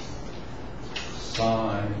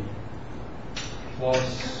 psi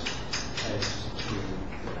plus x2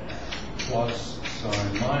 plus psi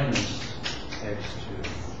minus x2,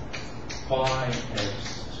 phi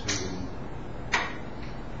x2,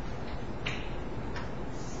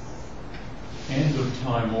 end of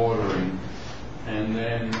time ordering, and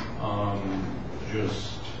then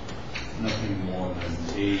just nothing more than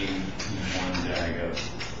A P1 dagger,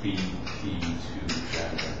 B P2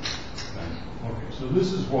 dagger. Okay, so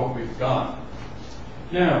this is what we've got.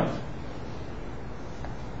 Now,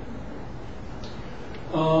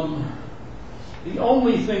 the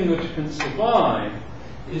only thing that can survive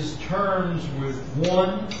is terms with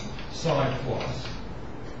 1 psi plus,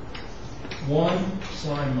 1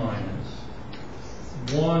 psi minus,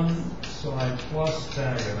 1 psi plus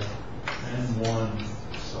dagger, and 1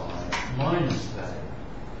 psi minus that.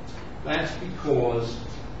 That's because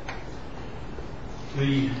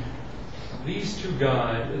these two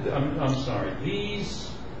guys, I'm sorry, these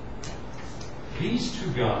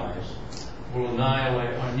two guys will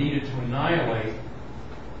annihilate, are needed to annihilate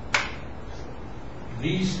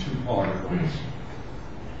these two particles.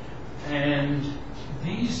 And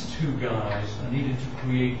these two guys are needed to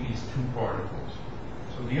create these two particles.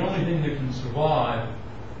 So the only thing that can survive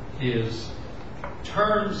is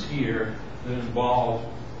terms here that involve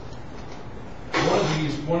one of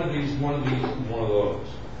these, and one of those.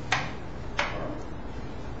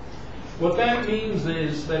 What that means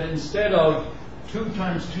is that instead of 2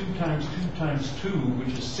 times 2 times 2 times 2,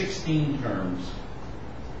 which is 16 terms,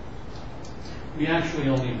 we actually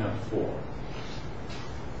only have 4.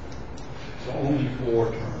 So only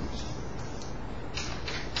 4 terms.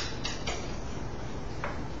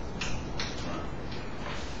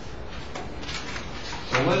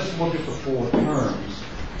 So let's look at the 4 terms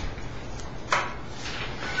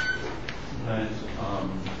that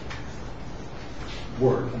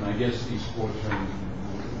work. And I guess these 4 terms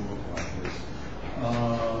will look like this.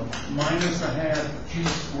 Minus a half g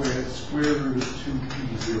squared, square root of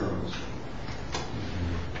 2p zeros.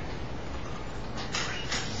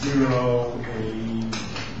 0, a,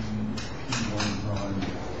 p1 prime,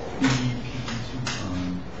 b, p2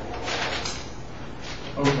 prime.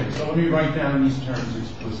 Okay, so let me write down these terms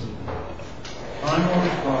explicitly. I'm on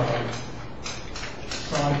the product,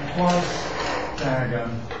 psi plus dagger,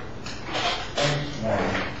 x1,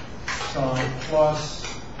 psi plus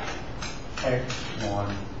x1,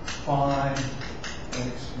 phi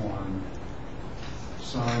x1,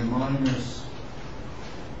 psi minus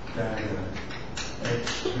dagger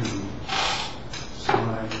x2,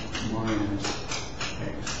 psi minus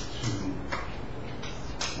x2,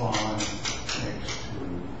 phi x2,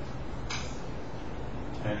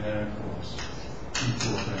 and then of course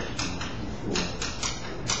equal x1 equal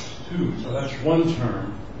x2. So that's one term.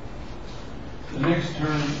 The next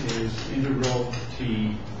term is integral t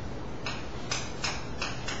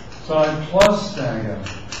psi plus dagger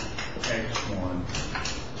x1,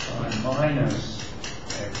 psi minus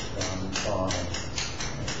x1, phi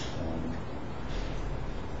x1,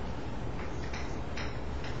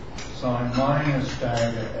 psi minus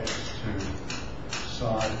dagger x2,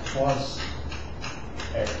 psi plus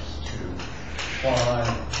x2, phi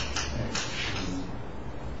x2,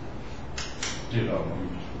 ditto.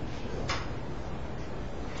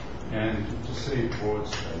 And to save board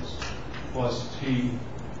space, plus t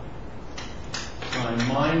psi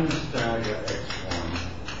minus dagger x1,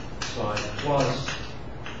 psi plus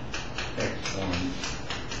x1,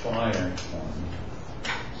 phi x1,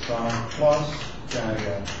 psi plus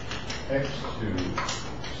dagger x2,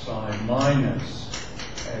 psi minus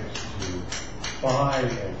x2, phi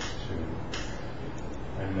x2,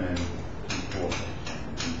 and then equal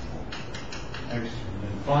x2. And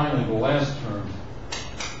then finally, the last term,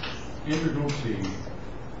 integral t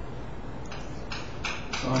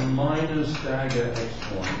psi minus dagger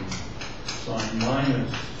x1, psi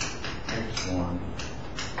minus x1,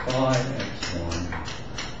 phi x1,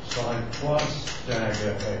 psi plus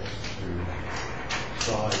dagger x2,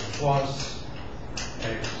 psi plus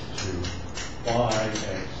x2, phi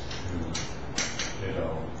x2, ditto,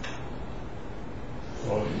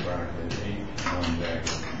 closing bracket, AP1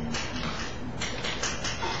 dagger.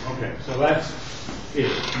 Okay, so that's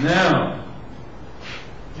it. Now,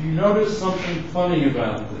 do you notice something funny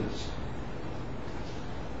about this?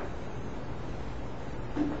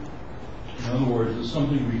 In other words, there's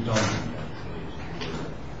something redundant.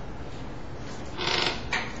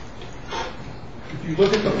 If you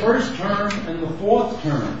look at the first term and the fourth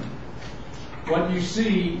term, what you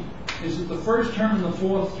see is that the first term and the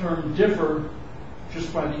fourth term differ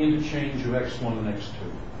just by the interchange of x1 and x2.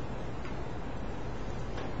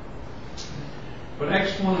 But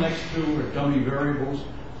x1 and x2 are dummy variables,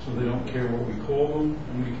 so they don't care what we call them,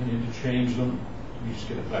 and we can interchange them. You just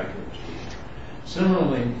get a factor of 2.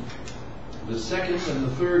 Similarly, the second and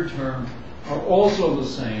the third term are also the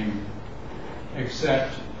same,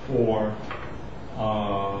 except for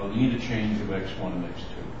the interchange of x1 and x2.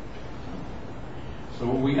 So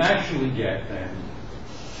what we actually get then,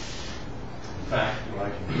 in fact, what I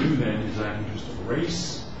can do then is I can just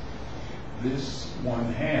erase this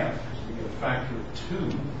 1/2, because we get a factor of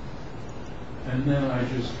 2, and then I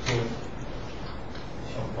just put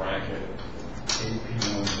a bracket,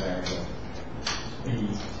 AP1 dagger, B,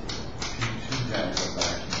 P2 dagger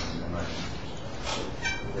back, and then I can just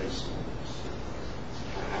erase this.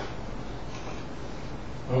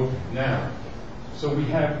 Okay, now, so we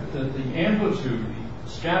have the amplitude, the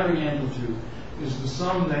scattering amplitude is the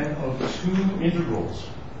sum then of two integrals.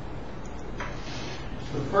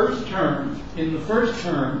 The first term, in the first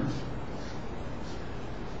term,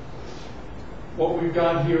 what we've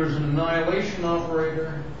got here is an annihilation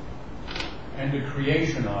operator and a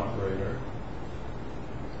creation operator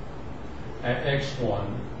at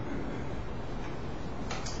x1.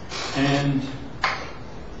 And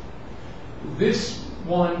this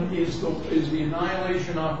one is the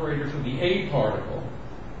annihilation operator for the A particle.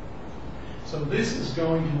 So this is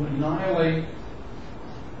going to annihilate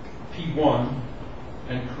P1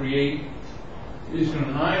 and create, is going to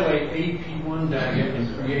annihilate a P1 dagger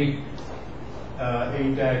and create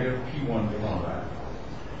a dagger P1 prime.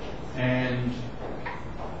 And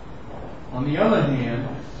on the other hand,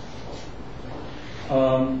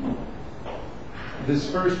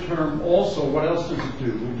 this first term also, what else does it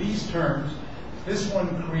do? With these terms, this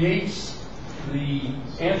one creates the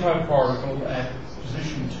antiparticle at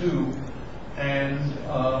position 2 and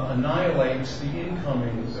annihilates the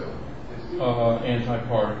incoming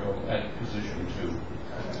antiparticle at position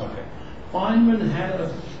 2. Okay.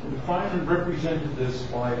 Feynman represented this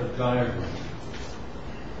by a diagram.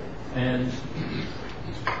 And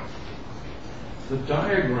the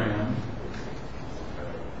diagram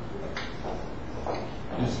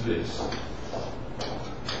is this.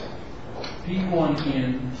 P1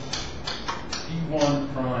 in,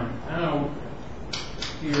 P1 prime out.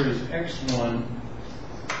 Here is x1,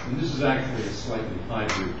 and this is actually a slightly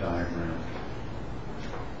hybrid diagram.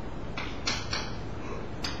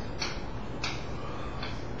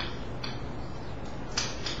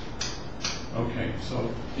 Okay,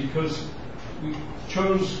 so because we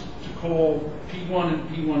chose to call P1 and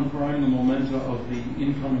P1 prime the momenta of the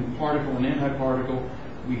incoming particle and antiparticle,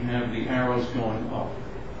 we have the arrows going up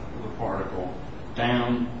for the particle,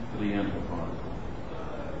 down for the antiparticle.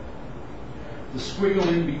 The squiggle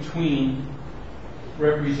in between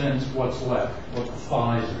represents what's left, what the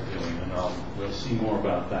phi's are doing, and we'll see more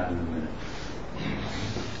about that in a minute.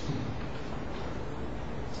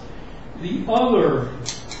 The other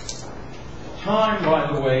time, by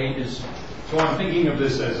the way, is, so I'm thinking of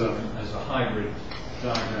this as a hybrid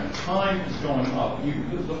diagram. Time is going up.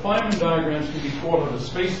 The Feynman diagrams can be thought of as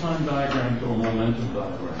space-time diagrams or momentum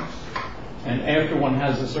diagrams. And after one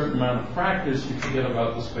has a certain amount of practice, you forget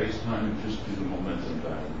about the space-time and just do the momentum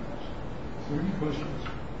diagrams. Are there any questions?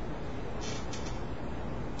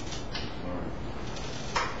 All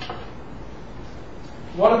right.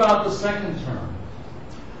 What about the second term?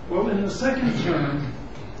 Well, in the second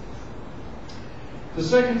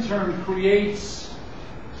term creates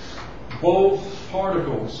both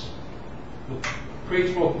particles. It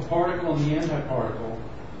creates both the particle and the antiparticle.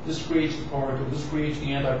 This creates the particle, this creates the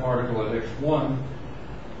antiparticle at x1,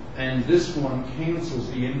 and this one cancels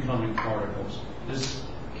the incoming particles. This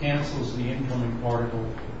cancels the incoming particle,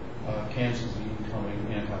 cancels the incoming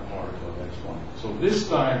antiparticle at x1. So this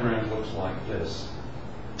diagram looks like this.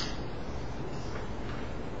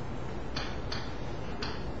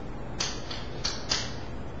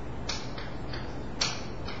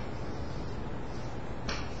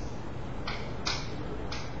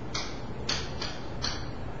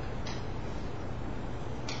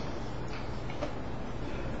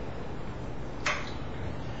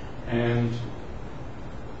 And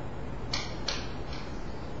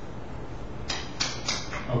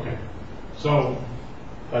okay, so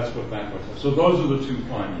that's what that looks like. So those are the two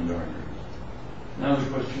Feynman diagrams. Now the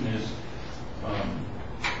question is,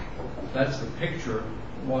 that's the picture.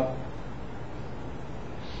 What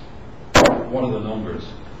are the numbers?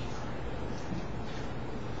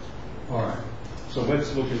 All right. So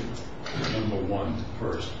let's look at number 1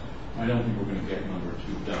 first. I don't think we're going to get number 2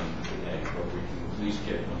 done today, but we can at least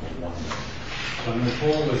get number 1 done. So I'm going to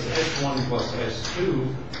call this S1 plus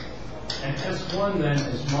S2, and S1 then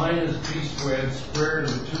is minus B squared square root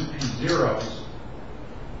of 2P zeros.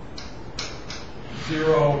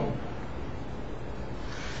 0.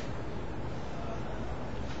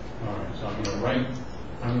 All right, so I'm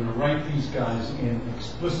going to write these guys in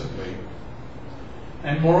explicitly,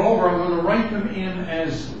 and moreover, I'm going to write them in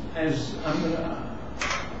as I'm going to.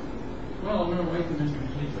 Well, I'm going to write them in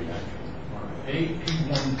completely, actually. All right. A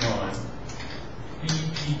P1 prime, B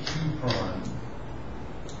P2 prime,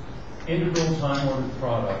 integral time ordered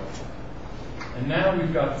product. And now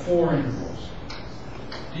we've got 4 integrals.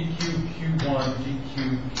 dq q1, dq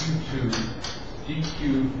q2, dq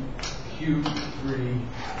q3.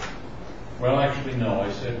 Well, actually, no.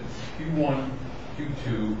 I said q1,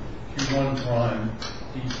 q2, q1 prime,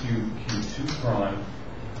 dq q2 prime.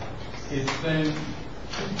 It's then 2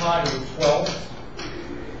 pi to the 12th.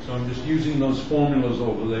 So I'm just using those formulas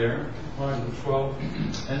over there. pi to the 12,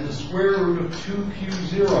 and the square root of 2 q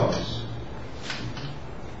zeros.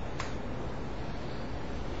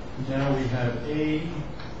 Now we have a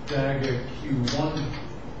dagger q1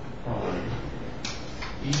 prime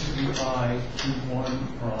e to the I q1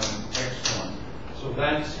 prime x1. So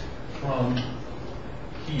that's from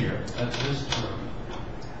here. That's this term.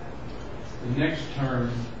 The next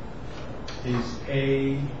term is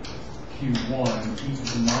a q1 e to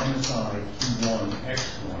the minus I q1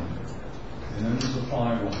 x1. And then there's a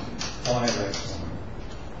phi 1, phi of x1.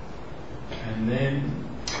 And then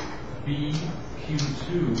b q2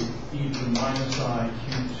 e to the minus I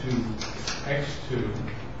q2 x2.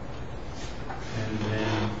 And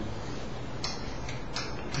then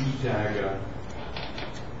b dagger.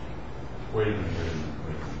 Wait a minute.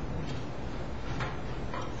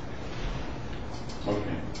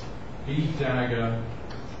 Okay. B dagger.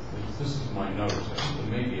 This is my notes. I think there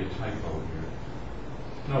may be a typo here.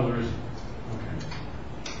 No, there isn't. Okay.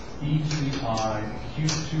 E to the I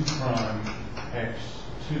q2 prime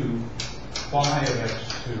x2 phi of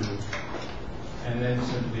x2, and then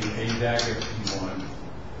simply a dagger p1,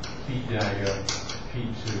 b dagger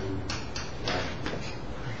p2.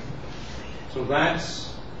 So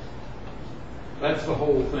that's the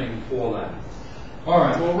whole thing for that. All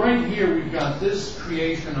right. Well, right here we've got this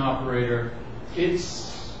creation operator. It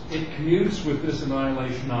commutes with this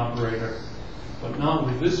annihilation operator, but not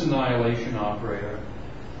with this annihilation operator.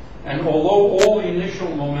 And although all the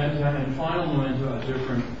initial momenta and final momenta are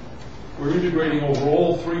different, we're integrating over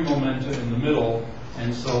all three momenta in the middle,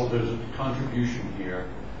 and so there's a contribution here.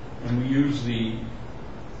 And we use the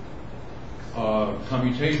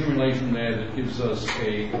commutation relation there that gives us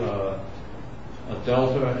a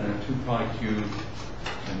delta and a 2 pi cubed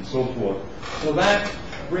and so forth. So that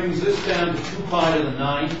brings this down to 2 pi to the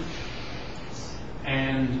 9th,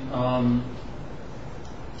 and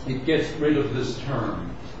it gets rid of this term.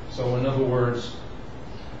 So in other words,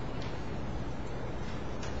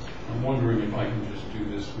 I'm wondering if I can just do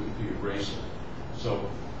this with the eraser. So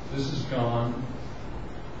this is gone.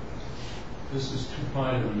 This is 2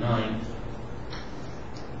 pi to the 9th.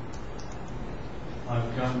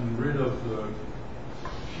 I've gotten rid of the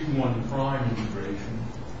q1 prime integration.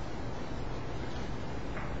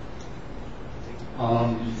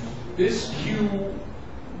 This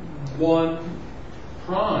q1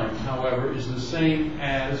 prime, however, is the same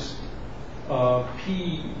as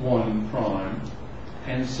p1 prime,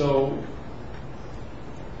 and so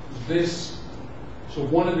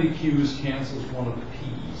one of the q's cancels one of the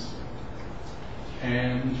p's,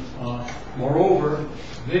 and moreover,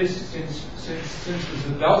 this since it's a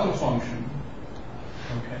delta function.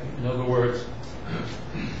 Okay, in other words,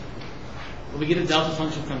 we get a delta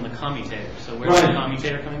function from the commutator. So where's the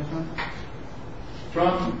commutator coming from?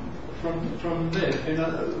 From this.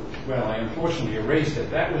 Well, I unfortunately erased it.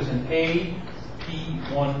 That was an a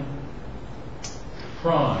p1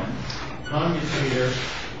 prime commutator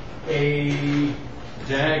a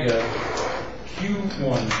dagger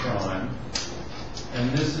q1 prime,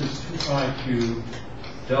 and this is 2 pi cubed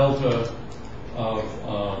delta of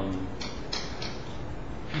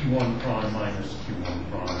p1 prime minus q1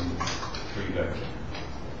 prime 3 vector.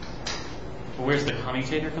 Well, where's the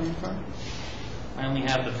commutator coming from? I only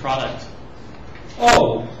have the product.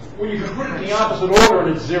 Oh, well, you can put it in the opposite order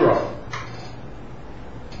and it's 0.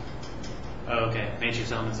 Oh, okay.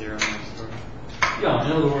 Matrix element 0. Yeah,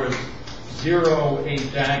 in other words, 0, a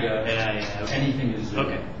dagger, Yeah. anything is 0.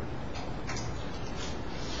 Okay.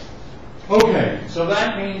 Okay, so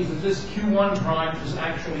that means that this q1 prime is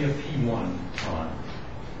actually a p1 prime.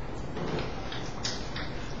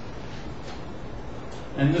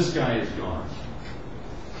 And this guy is gone.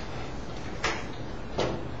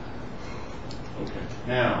 Okay,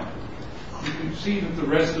 now, you can see that the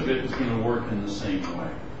rest of it is going to work in the same way.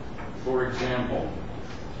 For example,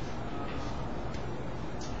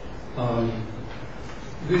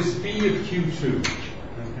 this b of q2.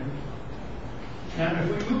 Okay. Now,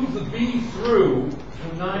 if we move the b through to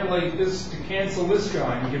annihilate this, to cancel this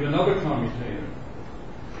guy and give another commutator,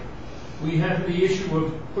 we have the issue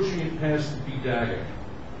of pushing it past the b dagger.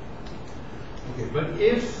 Okay, but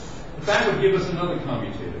if that would give us another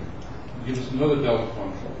commutator, give us another delta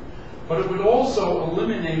function, but it would also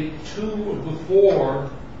eliminate 2 of the 4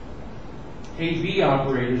 AB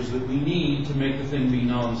operators that we need to make the thing be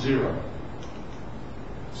non-zero.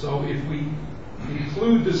 So if we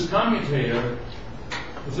include this commutator,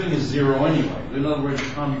 the thing is 0 anyway. In other words, the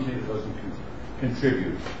commutator doesn't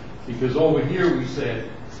contribute. Because over here we said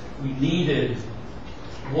we needed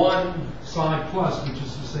 1 psi plus, which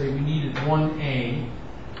is to say we needed 1A.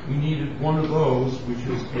 We needed one of those, which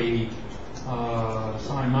was a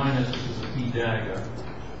Psi minus, which is a P dagger.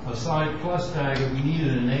 A psi plus dagger, we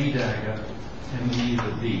needed an A dagger, and we needed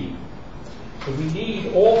a B. So we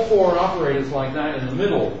need all four operators like that in the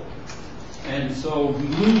middle. And so we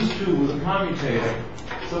lose 2 with a commutator.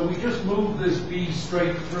 So we just move this B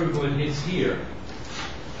straight through till it hits here.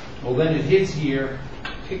 Well, then it hits here,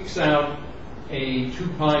 kicks out a 2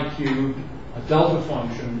 pi cubed, a delta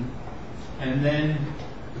function, and then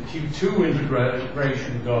the Q2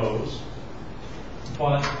 integration goes.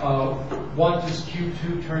 But what does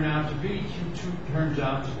Q2 turn out to be? Q2 turns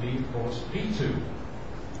out to be, of course, P2.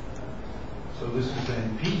 So this is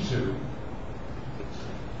then P2.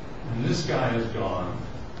 And this guy is gone.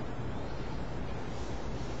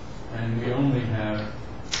 And we only have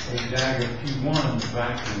a dagger P1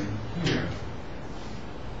 vacuum here.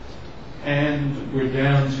 And we're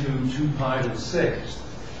down to 2 pi to the 6th.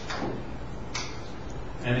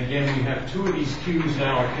 And again, we have 2 of these Q's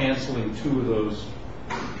now are canceling 2 of those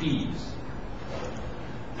P's.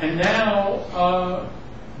 And now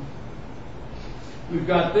we've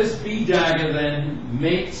got this B dagger then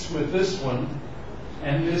mates with this one,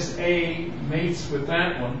 and this A mates with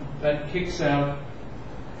that one. That kicks out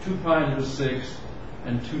 2 pi to the 6th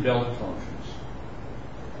and 2 delta functions.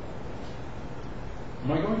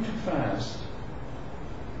 Am I going too fast?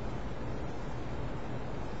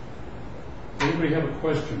 Anybody have a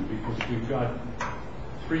question? Because we've got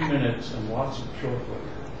 3 minutes and lots of chocolate.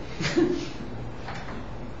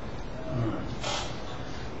 All right.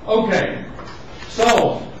 Okay.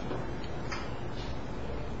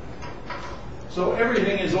 So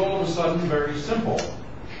everything is all of a sudden very simple.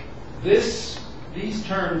 These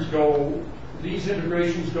terms go, these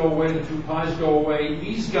integrations go away, the 2 pi's go away.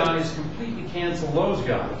 These guys completely cancel those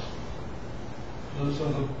guys.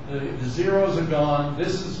 So the zeros are gone,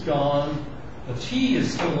 this is gone, the T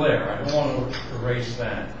is still there. I don't want to erase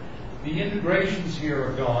that. The integrations here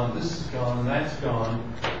are gone, this is gone, that's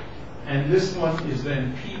gone. And this one is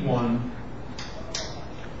then P1,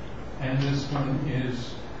 and this one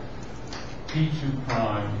is P2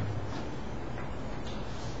 prime.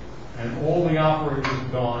 And all the operators are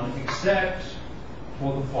gone except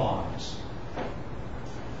for the 5's.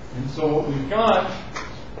 And so what we've got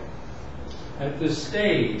at this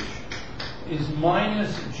stage is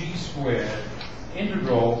minus G squared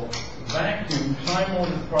integral vacuum time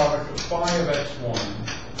ordered product of phi of x1,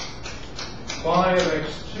 phi of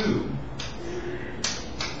x2,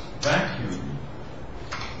 vacuum,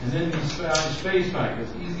 and then these space factors,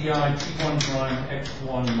 EZI P1 prime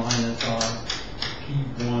x1 minus I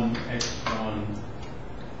P1 x1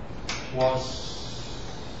 plus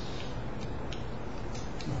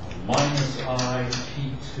minus I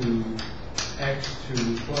P2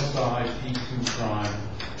 x2 plus I P2 prime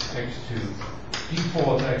x2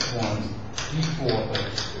 P4 x1 P4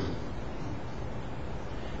 x2.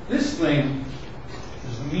 This thing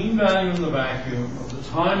is the mean value in the vacuum of the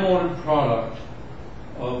time-ordered product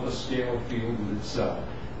of a scalar field with itself.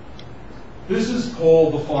 This is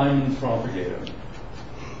called the Feynman propagator.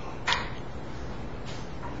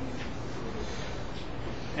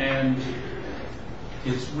 And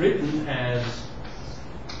it's written as,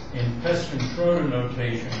 in Peskin-Schroeder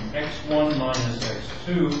notation, x1 minus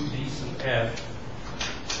x2 d sub f.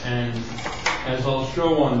 And as I'll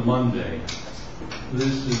show on Monday,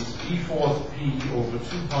 this is e fourth p over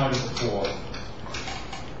 2 pi to the 4th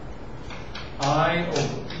I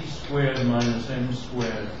over p squared minus m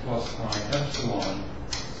squared plus I epsilon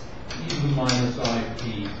even minus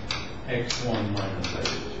ip x1 minus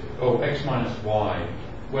x2. Oh, x minus y.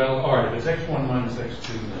 Well, all right, if it's x1 minus x2,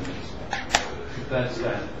 then it's that. If that's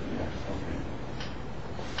that, yeah, okay.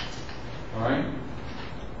 All right?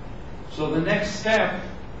 So the next step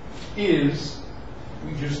is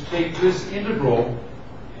we just take this integral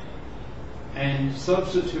and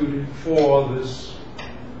substitute it for this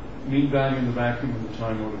mean value in the vacuum of the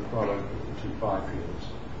time-ordered product of the 2 phi fields.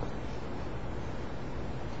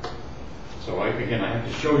 So again, I have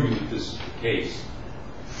to show you that this is the case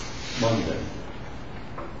Monday.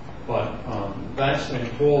 But that's then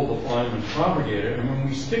called the Feynman propagator, and when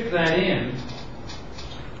we stick that in,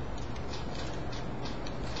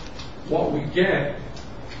 what we get,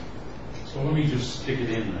 so let me just stick it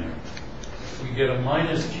in there. We get a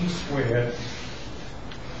minus g squared,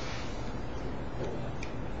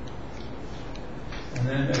 and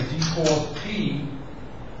then a d fourth p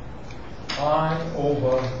I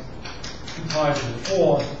over 2 pi to the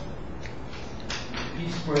 4th p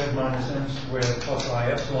squared minus m squared plus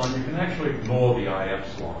I epsilon. You can actually ignore the I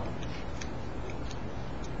epsilon.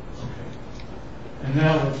 Okay. And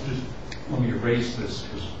now let me erase this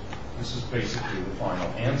because this is basically the final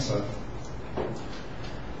answer.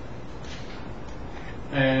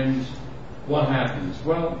 And what happens?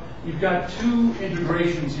 Well, you've got two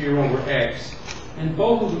integrations here over x, and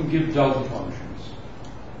both of them give delta functions,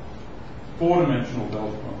 four-dimensional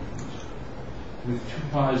delta functions, with 2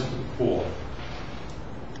 pi's to the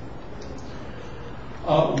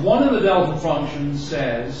 4th. One of the delta functions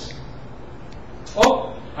says,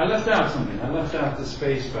 oh, I left out something. I left out the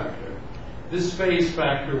space factor. This space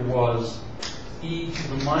factor was e to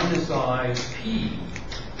the minus I p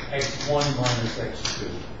x1 minus x2.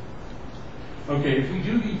 Okay, if we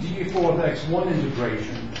do the d4 of x1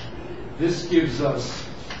 integration, this gives us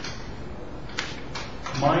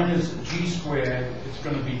minus g squared. It's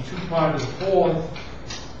going to be 2 pi to the 4th,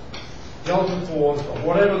 delta 4th, or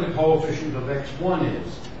whatever the coefficient of x1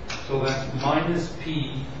 is. So that's minus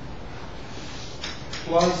p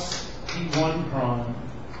plus p1 prime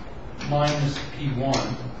minus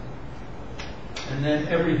p1, and then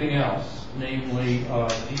everything else, namely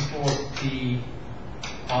d4 p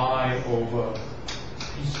I over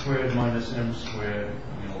p squared minus m squared.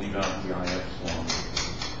 I'm going to leave out the I epsilon.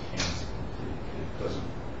 It doesn't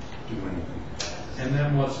do anything. And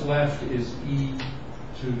then what's left is e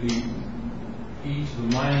to the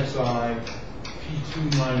minus I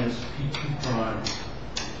p2 minus p2 prime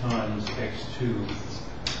times x2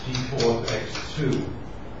 d4 of x2.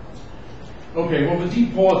 Okay, well the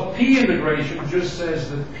d4 p integration just says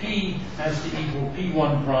that p has to equal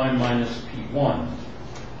p1 prime minus p1.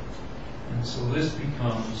 And so this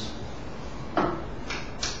becomes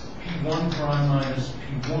p1 prime minus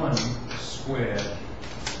p1 squared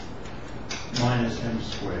minus m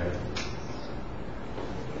squared.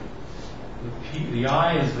 The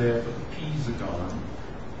I is there, but the p's are gone.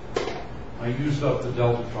 I used up the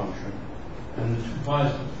delta function, and the 2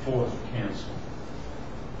 pi's to the 4th cancel.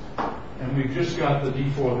 And we've just got the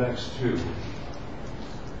d4 of x2.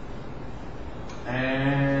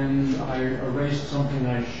 And I erased something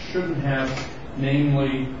I shouldn't have,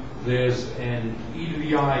 namely there's an e to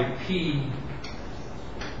the I p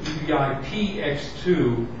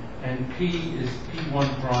x2, and p is p1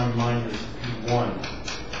 prime minus p1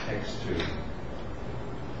 x2.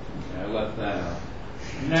 Okay, I left that out.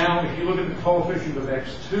 Now, if you look at the coefficient of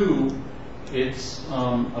x2, it's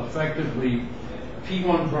effectively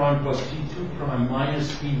p1 prime plus p2 prime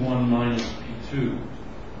minus p1 minus p2.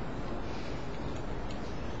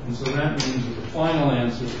 And so that means that the final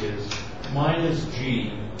answer is minus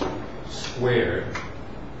g squared.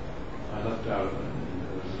 I left out a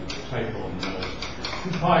typo in the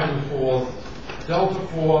 2 pi to the 4th, delta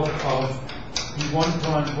 4th of p1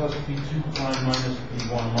 prime plus p2 prime minus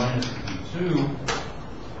p1 minus p2,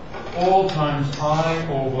 all times I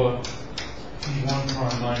over p1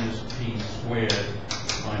 prime minus p squared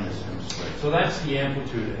minus m squared. So that's the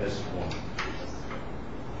amplitude of S1.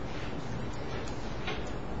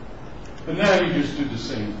 But now you just do the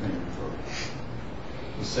same thing for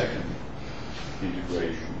the second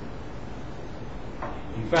integration.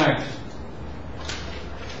 In fact,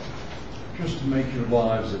 just to make your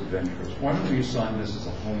lives adventurous, why don't we assign this as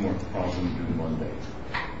a homework problem due Monday?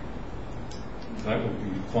 That would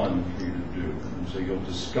be fun for you to do. And so you'll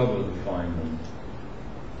discover the Feynman.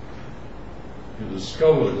 You'll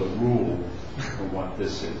discover the rule for what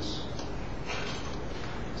this is.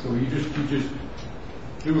 So you just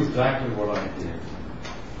do exactly what I did.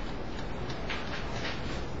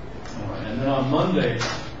 All right, and then on Monday,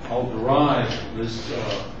 I'll derive this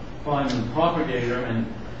Feynman propagator and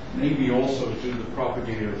maybe also do the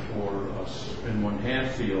propagator for spin 1/2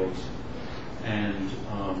 fields, and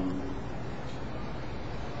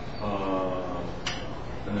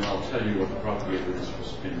then I'll tell you what the propagator is for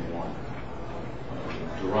spin 1.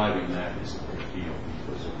 Deriving that is a big deal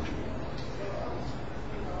because of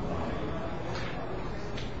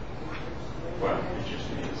well, it just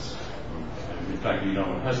is. In fact, you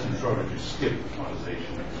know, it has control to just skip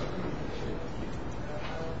quantization.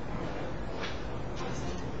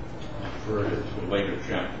 I refer it to a later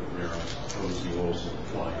chapter where I suppose you also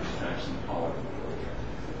apply your Jackson Pollock.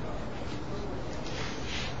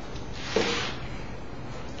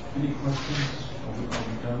 Any questions? Are we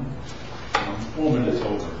done? 4 minutes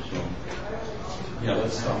over, so yeah,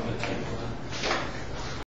 let's stop at 10.